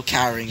currently,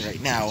 cowering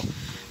right now.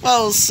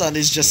 Well, Sun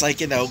is just like,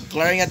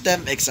 glaring at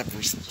them, except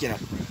for,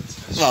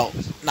 well,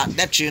 not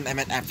Neptune, I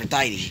meant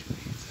Aphrodite.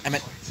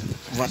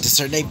 What is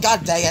her name?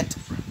 God dang it!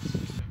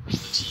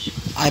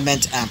 I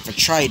meant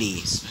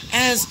Amphitrite.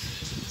 As,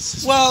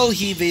 well,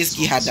 he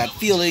basically had that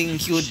feeling,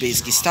 he would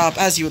basically stop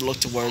as he would look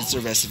towards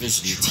the rest of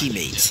his new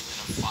teammates.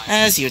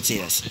 As he would say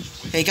this.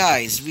 Hey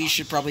guys, we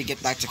should probably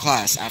get back to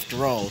class,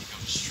 after all.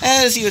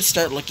 As he would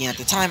start looking at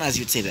the time, as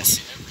he would say this.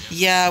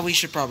 Yeah, we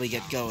should probably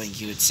get going,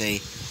 he would say.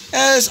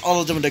 As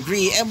all of them would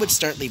agree and would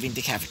start leaving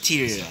the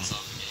cafeteria.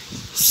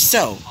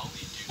 So,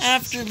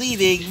 after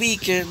leaving, we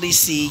currently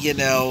see,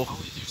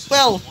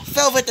 well,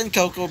 Velvet and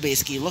Coco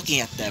basically looking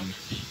at them.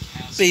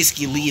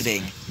 Basically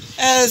leaving.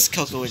 As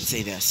Coco would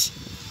say this.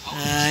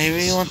 I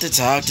really want to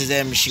talk to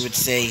them, she would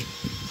say.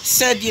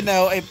 Said,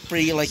 a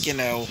pretty, wait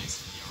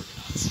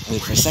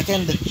for a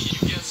second.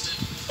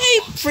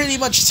 A pretty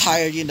much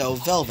tired,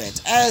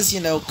 Velvet. As,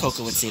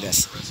 Coco would say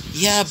this.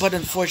 Yeah, but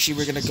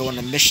unfortunately we're gonna go on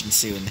a mission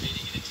soon.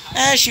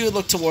 As she would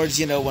look towards,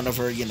 one of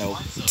her,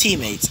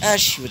 teammates. As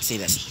she would say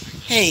this.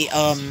 Hey,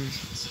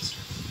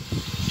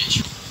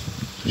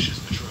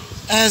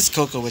 as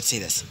Coco would say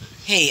this.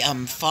 Hey,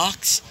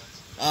 Fox?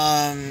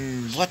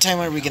 What time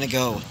are we gonna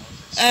go?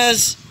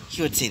 As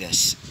he would say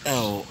this.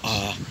 Oh,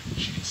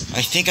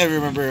 I think I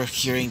remember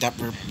hearing that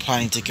we're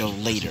planning to go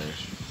later.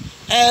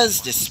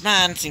 As this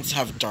man seems to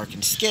have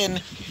darkened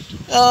skin,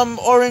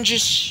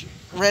 orangish,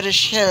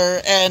 reddish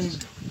hair,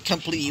 and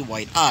completely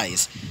white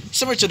eyes.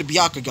 Similar to the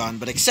Byakugan,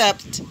 but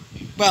except,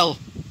 well,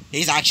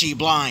 he's actually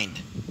blind.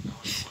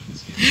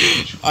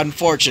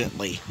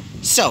 Unfortunately.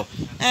 So,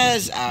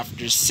 as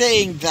after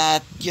saying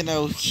that,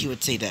 he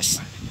would say this.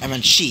 I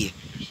meant she.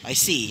 I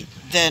see.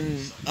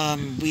 Then,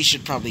 we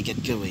should probably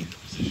get going.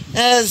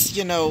 As,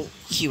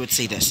 he would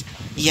say this.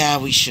 Yeah,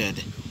 we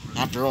should.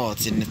 After all,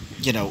 it's in,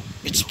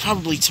 it's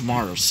probably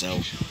tomorrow,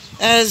 so.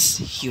 As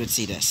he would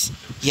say this.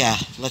 Yeah,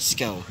 let's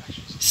go.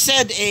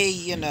 Said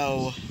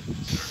a,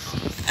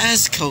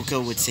 as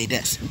Coco would say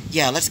this.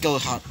 Yeah, let's go,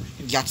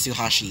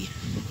 Yatsuhashi.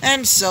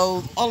 And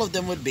so, all of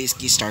them would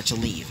basically start to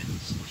leave.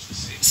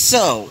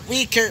 So,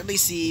 we currently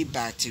see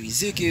back to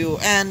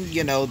Izuku and,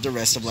 the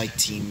rest of,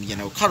 team,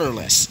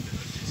 Colorless.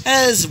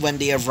 As when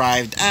they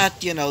arrived at,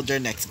 their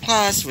next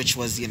class, which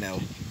was,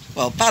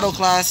 well, battle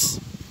class,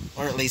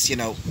 or at least,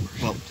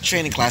 well,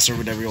 training class or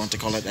whatever you want to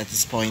call it at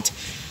this point,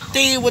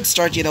 they would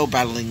start,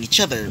 battling each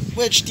other,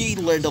 which they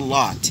learned a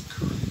lot.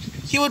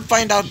 He would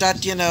find out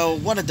that,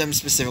 one of them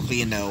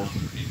specifically,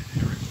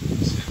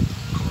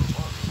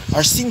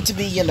 or seemed to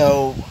be,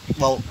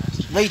 well,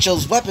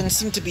 Rachel's weapons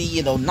seem to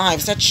be,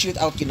 knives that shoot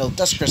out,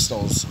 dust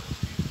crystals.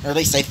 Or at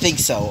least I think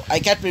so. I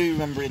can't really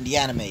remember in the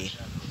anime.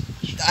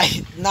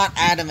 Not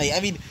anime, I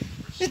mean,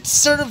 it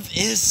sort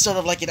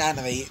of like an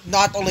anime.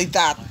 Not only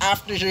that,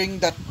 after hearing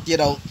that,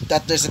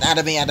 that there's an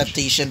anime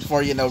adaptation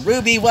for,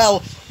 RWBY,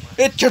 well,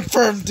 it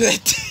confirmed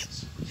it.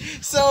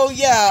 So,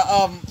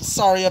 yeah,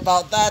 sorry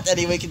about that.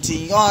 Anyway,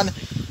 continuing on.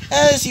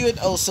 As you would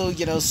also,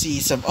 see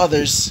some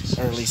others,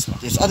 or at least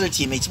his other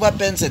teammates'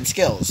 weapons and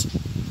skills.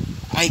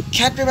 I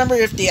can't remember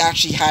if they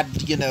actually had,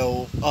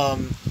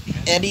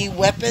 any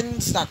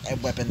weapons. Not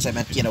weapons, I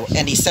meant,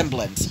 any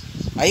semblance.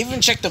 I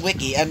even checked the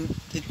wiki, and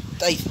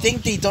I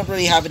think they don't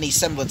really have any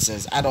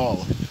semblances at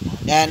all.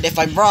 And if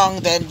I'm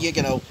wrong, then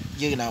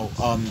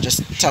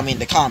just tell me in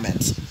the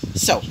comments.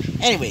 So,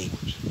 anyway,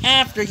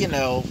 after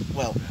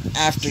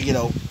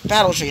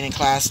battle training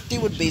class, they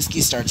would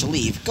basically start to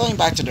leave, going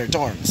back to their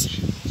dorms.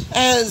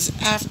 As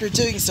after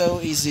doing so,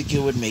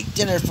 Izuku would make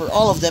dinner for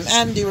all of them,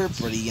 and they were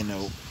pretty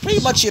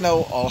much,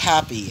 all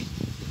happy.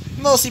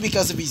 Mostly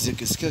because of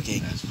Izuku's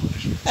cooking.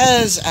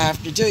 As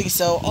after doing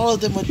so, all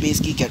of them would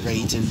basically get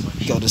ready to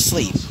go to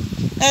sleep.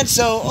 And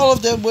so, all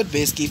of them would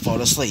basically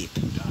fall asleep.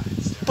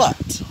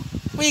 But,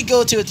 we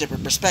go to a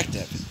different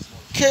perspective.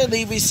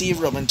 Currently, we see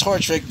Roman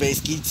Torchwick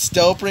basically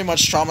still pretty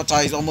much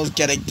traumatized, almost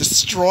getting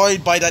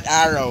destroyed by that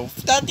arrow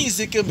that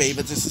Izuku made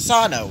with his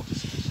Susanoo.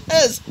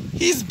 As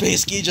he's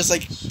basically just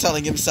like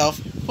telling himself,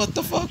 what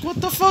the fuck,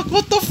 what the fuck,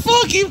 what the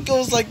fuck? He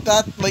goes like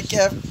that, like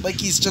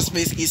he's just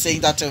basically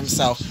saying that to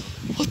himself.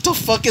 What the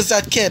fuck is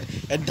that kid?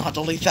 And not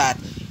only that,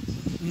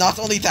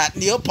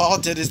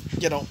 Neapolitan is,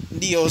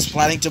 Neo is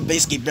planning to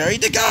basically bury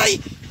the guy.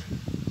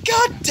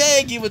 God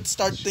dang, he would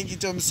start thinking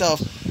to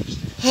himself,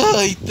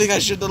 I think I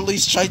should at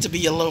least try to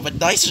be a little bit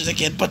nicer to the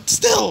kid, but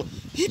still,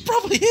 he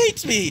probably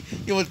hates me,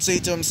 he would say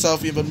to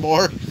himself even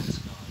more.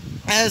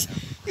 As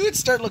he would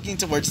start looking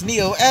towards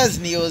Neo, as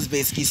Neo is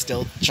basically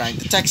still trying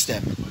to text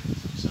him.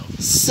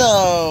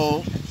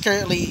 So,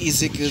 currently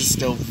Izuku's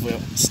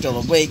still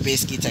awake,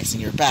 basically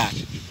texting her back,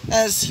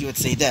 as he would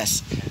say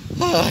this,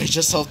 I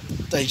just hope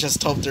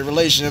their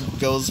relationship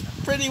goes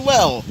pretty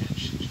well.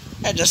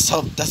 I just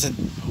hope it doesn't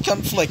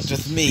conflict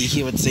with me,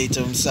 he would say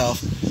to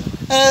himself.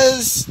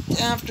 As,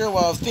 after a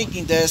while of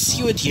thinking this,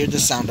 he would hear the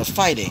sound of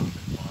fighting.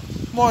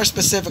 More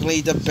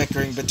specifically, the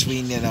bickering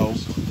between,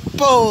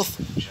 both,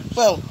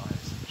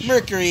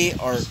 Mercury,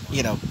 or,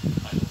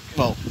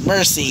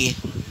 Mercy,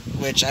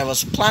 which I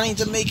was planning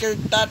to make her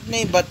that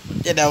name, but,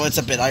 it's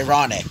a bit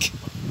ironic.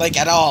 Like,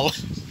 at all.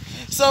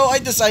 So, I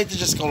decided to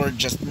just call her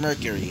just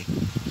Mercury.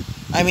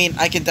 I mean,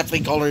 I can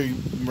definitely call her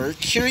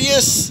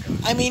Mercurius.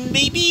 I mean,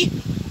 maybe?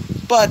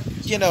 But,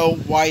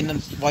 why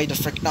the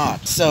frick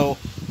not? So,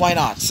 why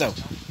not? So,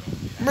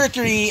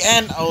 Mercury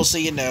and also,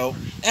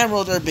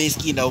 Emerald are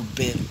basically,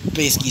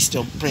 basically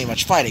still pretty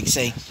much fighting,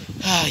 saying,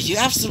 you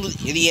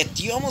absolute idiot,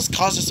 you almost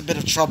caused us a bit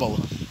of trouble.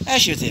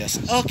 As she would say this,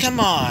 oh, come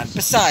on,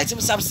 besides, it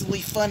was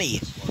absolutely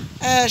funny.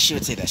 As she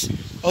would say this,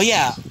 oh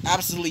yeah,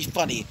 absolutely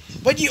funny,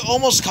 but you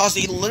almost caused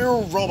a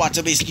literal robot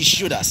to basically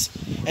shoot us.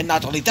 And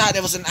not only that,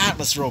 it was an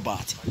Atlas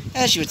robot.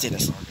 As she would say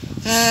this,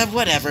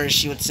 whatever,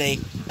 she would say,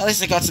 at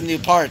least I got some new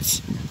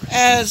parts.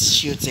 As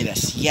she would say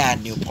this, yeah,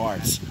 new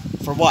parts.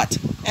 For what?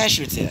 As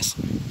she would say this,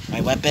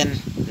 my weapon,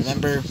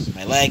 remember,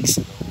 my legs.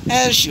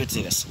 As she would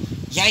say this,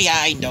 yeah,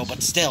 I know,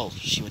 but still,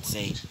 she would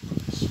say.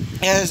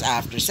 As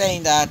after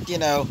saying that,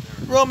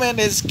 Roman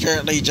is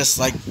currently just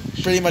like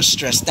pretty much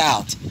stressed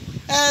out.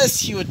 As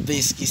he would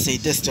basically say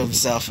this to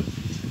himself,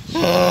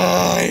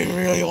 I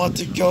really want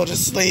to go to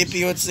sleep,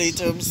 he would say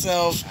to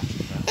himself.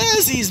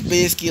 As he's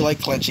basically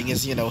like clenching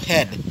his,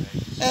 head.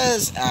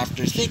 As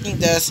after thinking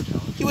this,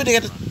 he would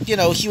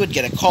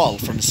get a call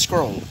from the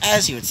scroll.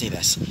 As he would say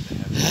this,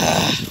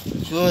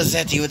 who is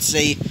it? He would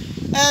say,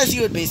 as he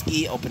would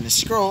basically open the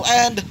scroll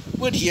and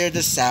would hear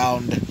the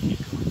sound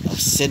of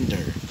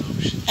Cinder.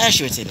 As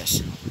she would say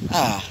this,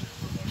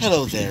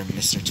 hello there,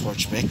 Mr.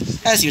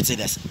 Torchwick. As he would say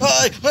this,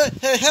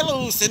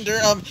 hello, Cinder,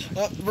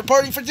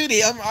 reporting for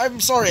duty, I'm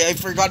sorry, I've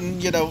forgotten,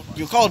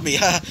 you called me,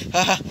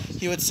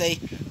 he would say.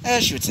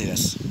 As she would say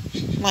this,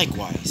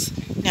 likewise.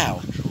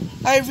 Now,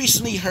 I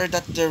recently heard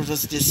that there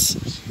was this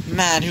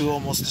man who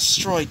almost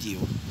destroyed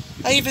you.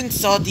 I even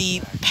saw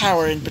the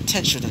power and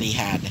potential that he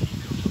had.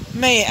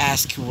 May I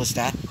ask who was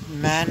that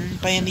man,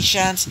 by any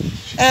chance?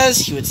 As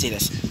he would say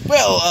this,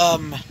 well,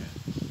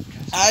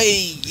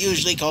 I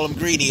usually call him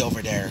Greedy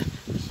over there.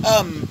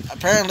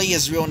 Apparently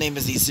his real name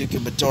is Izuku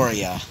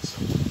Midoriya.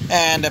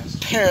 And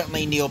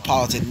apparently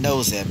Neapolitan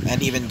knows him,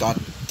 and even got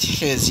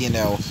his,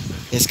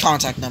 his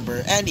contact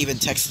number, and even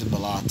texted him a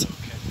lot.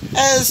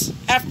 As,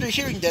 after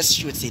hearing this,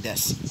 she would say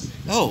this,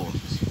 oh,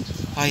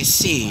 I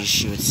see,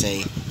 she would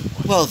say.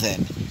 Well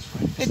then,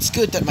 it's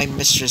good that my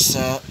mistress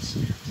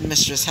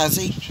has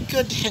a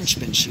good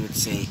henchman, she would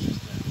say.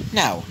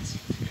 Now,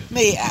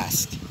 may I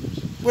ask,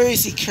 where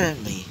is he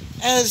currently?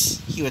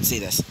 As he would say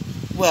this,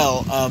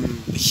 well,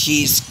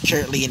 he's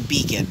currently in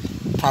Beacon,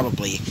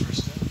 probably.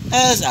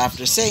 As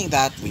after saying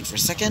that, wait for a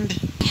second.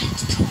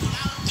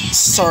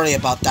 Sorry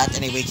about that,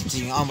 anyway,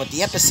 continuing on with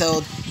the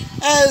episode.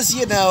 As,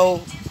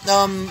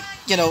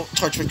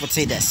 Torchwick would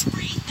say this.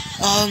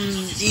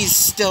 He's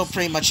still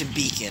pretty much in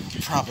Beacon,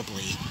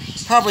 probably.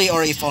 Probably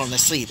already fallen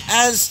asleep,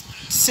 as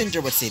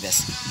Cinder would say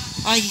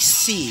this. I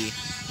see.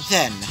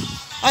 Then,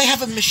 I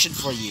have a mission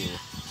for you.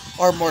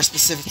 Or more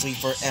specifically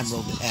for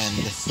Emerald and,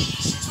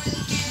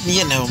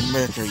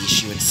 Mercury,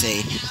 she would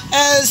say.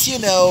 As,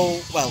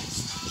 well,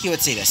 he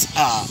would say this.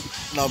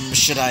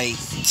 Should I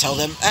tell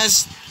them?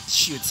 As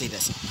she would say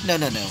this. No.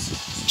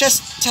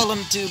 Just tell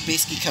them to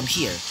basically come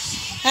here.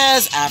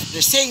 As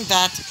after saying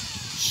that,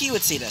 he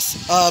would say this.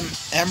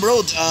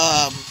 Emerald,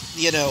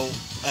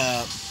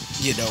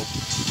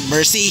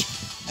 Mercy,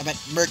 I meant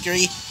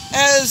Mercury,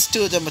 as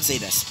two of them would say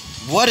this.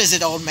 What is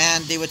it, old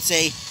man? They would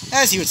say,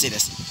 as he would say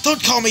this.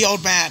 Don't call me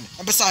old man!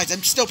 And besides,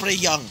 I'm still pretty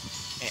young.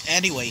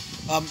 Anyway,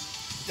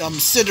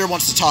 Cinder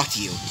wants to talk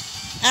to you.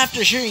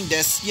 After hearing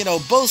this,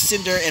 both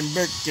Cinder and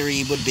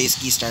Mercury would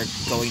basically start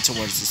going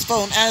towards his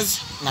phone as,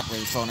 not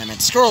really phone, I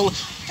meant scroll,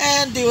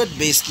 and they would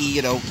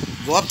basically, go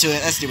up to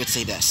it as they would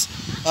say this.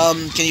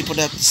 Can you put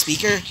up the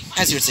speaker?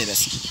 As he would say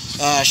this.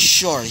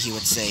 Sure, he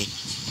would say.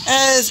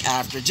 As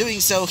after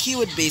doing so, he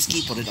would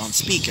basically put it on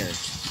speaker.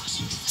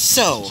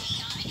 So,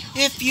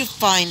 if you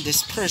find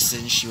this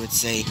person, she would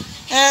say,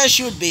 as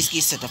she would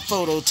basically set a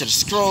photo to the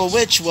scroll,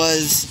 which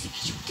was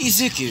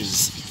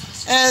Izuku's.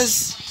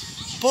 As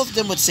both of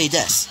them would say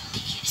this.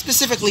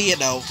 Specifically,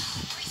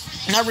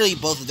 not really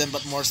both of them,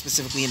 but more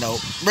specifically,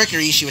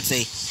 Mercury, she would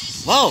say,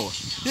 whoa,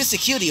 who's the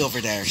cutie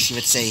over there? She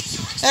would say,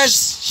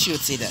 as she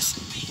would say this.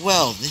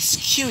 Well, this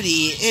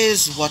cutie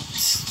is what,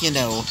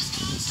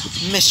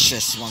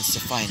 Mistress wants to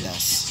find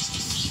us.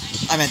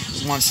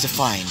 Wants to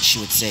find, she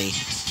would say.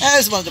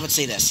 As one of them would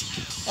say this.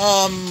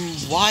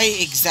 Why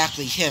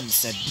exactly him,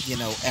 said,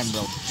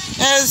 Emerald.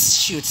 As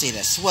she would say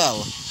this.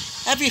 Well,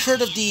 have you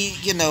heard of the,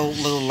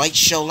 little light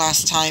show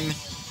last time?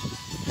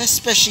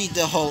 Especially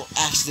the whole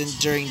accident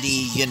during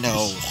the,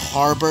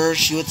 harbor,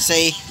 she would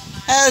say.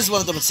 As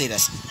one of them would say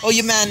this. Oh,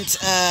 you meant,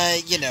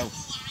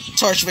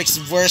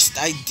 Torchwick's worst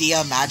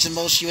idea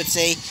imaginable, she would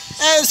say.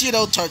 As,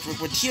 Torchwick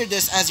would hear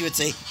this, as he would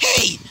say,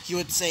 hey! He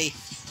would say,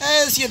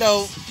 as,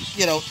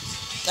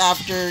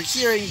 after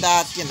hearing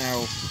that,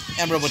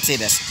 Emerald would say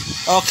this.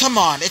 Oh, come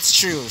on, it's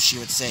true, she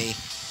would say.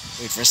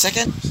 Wait for a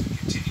second.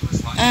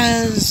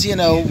 As,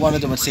 one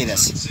of them would say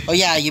this. Oh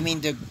yeah, you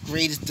mean the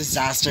greatest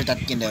disaster that,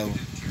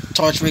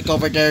 Torchwick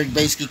over there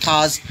basically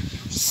caused?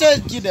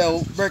 Said,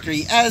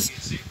 Mercury, as,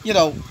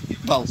 well,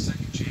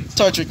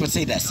 Torchwick would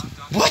say this.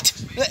 What?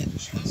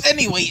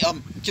 Anyway,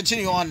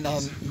 continue on,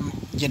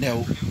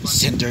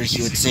 Cinder,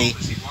 he would say.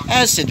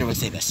 As Cinder would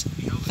say this.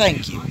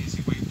 Thank you.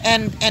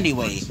 And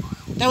anyway,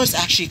 that was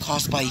actually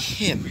caused by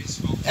him.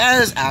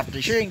 As after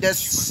hearing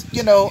this,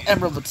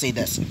 Emerald would say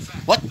this.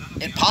 What?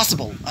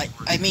 Impossible.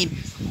 I mean,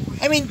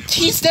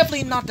 he's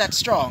definitely not that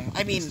strong.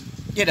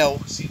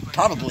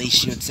 Probably,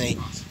 she would say.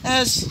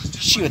 As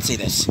she would say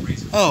this.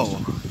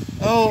 Oh,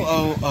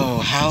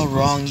 how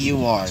wrong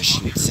you are,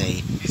 she would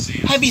say.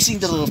 Have you seen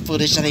the little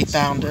footage that I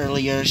found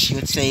earlier, she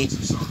would say.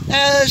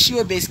 As she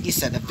would basically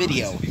send a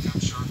video.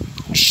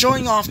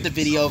 Showing off the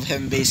video of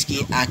him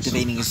basically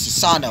activating his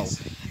Susano.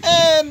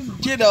 And,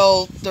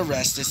 the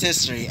rest is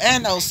history.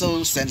 And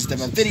also sends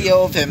them a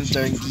video of him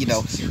during,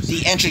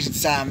 the entrance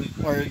exam,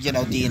 or,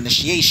 the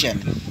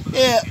initiation.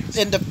 Yeah,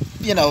 in the,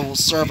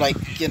 sort of like,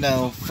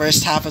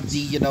 first half of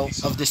the,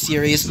 of the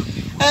series.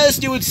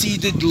 As you would see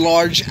the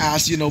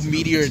large-ass,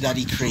 meteor that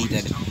he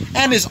created.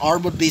 And his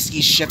arm would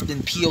basically shift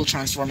and peel,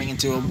 transforming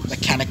into a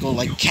mechanical,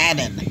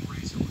 cannon.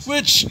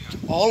 Which,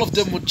 all of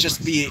them would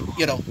just be,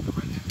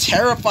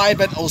 terrified,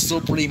 but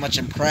also pretty much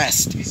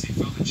impressed.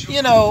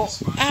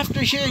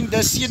 After hearing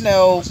this,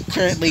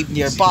 currently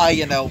nearby,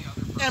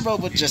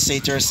 Emerald would just say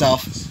to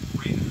herself,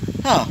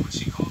 huh,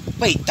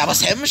 wait, that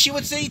was him, she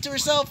would say to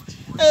herself,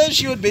 and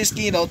she would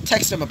basically,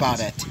 text him about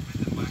it.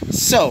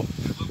 So,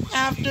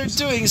 after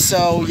doing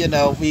so,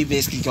 we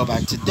basically go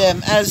back to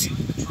them, as,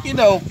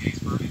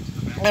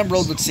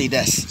 Emerald would say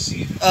this,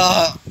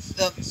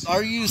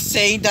 are you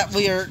saying that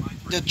we are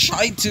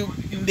trying to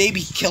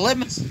maybe kill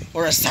him,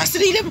 or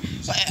assassinate him?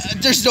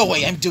 There's no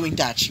way I'm doing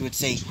that, she would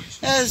say,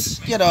 as,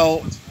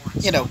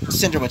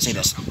 Cinder would say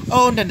this.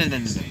 Oh, no.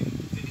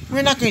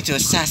 We're not going to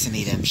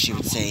assassinate him, she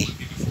would say.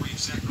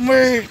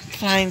 We're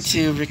planning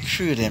to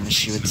recruit him,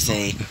 she would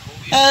say.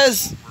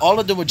 As all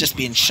of them would just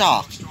be in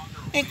shock.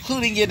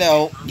 Including,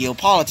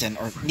 Neapolitan,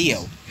 or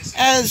Neo.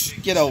 As,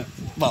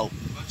 well,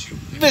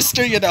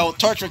 Mr.,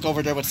 Torchwick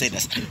over there would say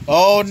this.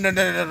 Oh, no,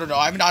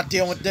 I'm not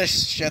dealing with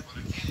this shit.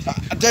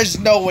 There's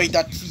no way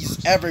that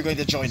he's ever going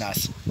to join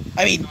us.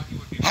 I mean,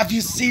 have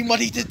you seen what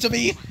he did to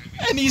me?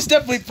 And he's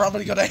definitely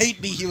probably gonna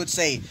hate me, he would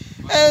say.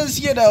 As,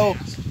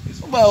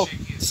 well,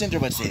 Cinder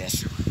would say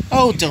this.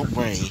 Oh, don't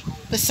worry.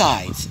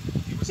 Besides,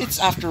 it's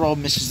after all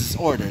Mistress's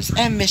orders,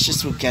 and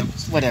Mistress will get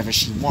whatever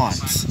she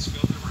wants.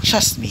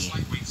 Trust me.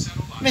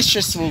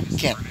 Mistress will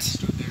get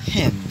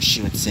him,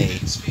 she would say.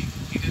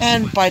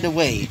 And by the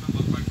way,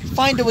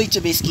 find a way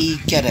to basically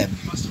get him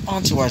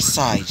onto our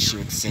side, she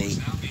would say.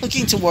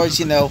 Looking towards,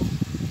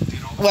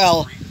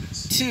 well,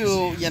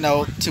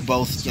 to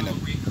both,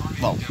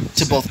 well,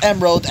 to both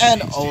Emerald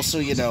and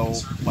also,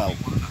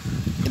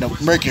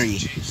 Mercury,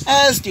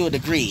 as they would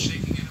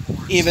agree,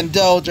 even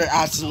though they're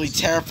absolutely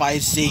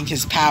terrified seeing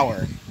his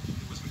power.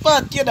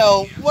 But,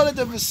 one of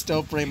them is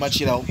still pretty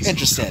much,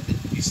 interested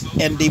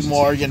in the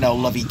more,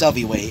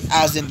 lovey-dovey way,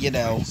 as in,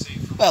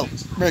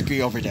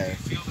 Mercury over there.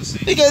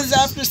 Because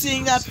after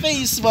seeing that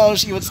face, well,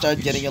 she would start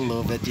getting a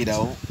little bit,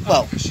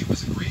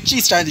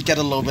 she's starting to get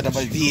a little bit of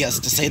ideas,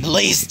 to say the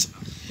least.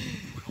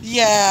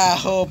 Yeah,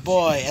 oh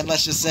boy, and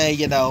let's just say,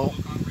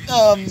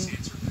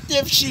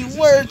 if she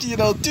were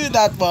to, do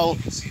that, well,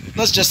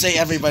 let's just say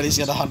everybody's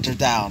gonna hunt her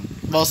down.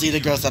 Mostly the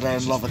girls that are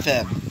in love with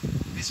him.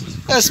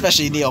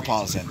 Especially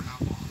Neapolitan,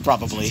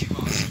 probably.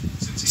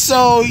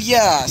 So,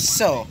 yeah,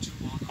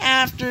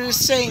 after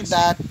saying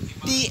that,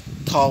 the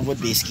call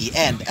would basically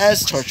end,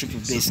 as Torchwick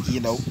would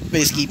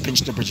basically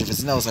pinch the bridge of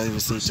his nose, as he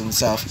would say to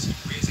himself.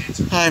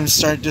 I'm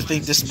starting to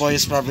think this boy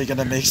is probably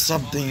gonna make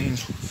something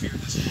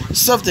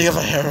of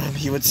a harem,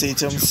 he would say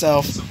to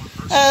himself.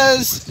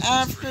 As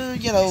after,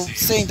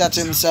 saying that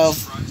to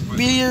himself,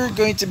 we're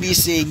going to be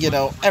seeing,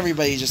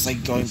 everybody just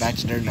like going back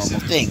to their normal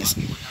things.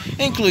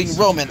 Including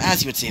Roman,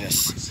 as he would say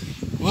this.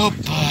 Whoop,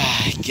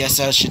 I guess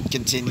I should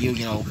continue,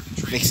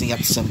 fixing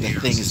up some of the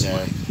things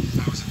there.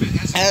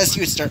 As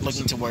he would start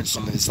looking towards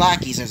some of his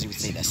lackeys, as he would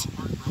say this.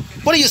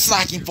 What are you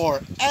slacking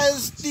for?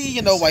 As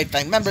the, White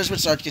Fang members would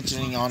start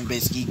continuing on,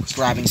 basically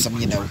grabbing some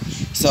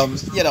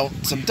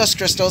dust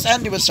crystals,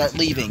 and they would start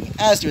leaving,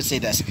 as he would say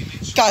this.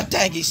 God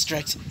dang, he's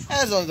strict.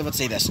 As one of them would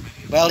say this.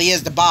 Well, he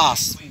is the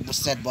boss,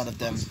 said one of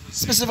them.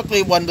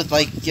 Specifically one with,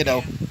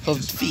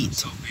 hooved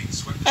feet.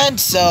 And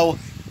so,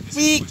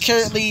 we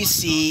currently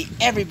see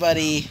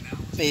everybody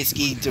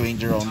basically doing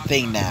their own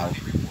thing now.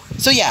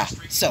 So yeah,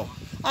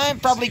 I'm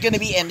probably going to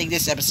be ending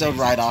this episode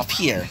right off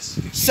here.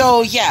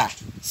 So yeah,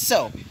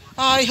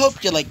 I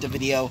hope you liked the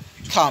video,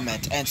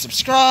 comment, and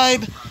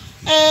subscribe,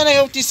 and I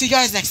hope to see you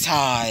guys next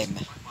time.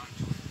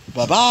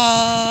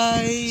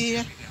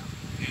 Bye-bye!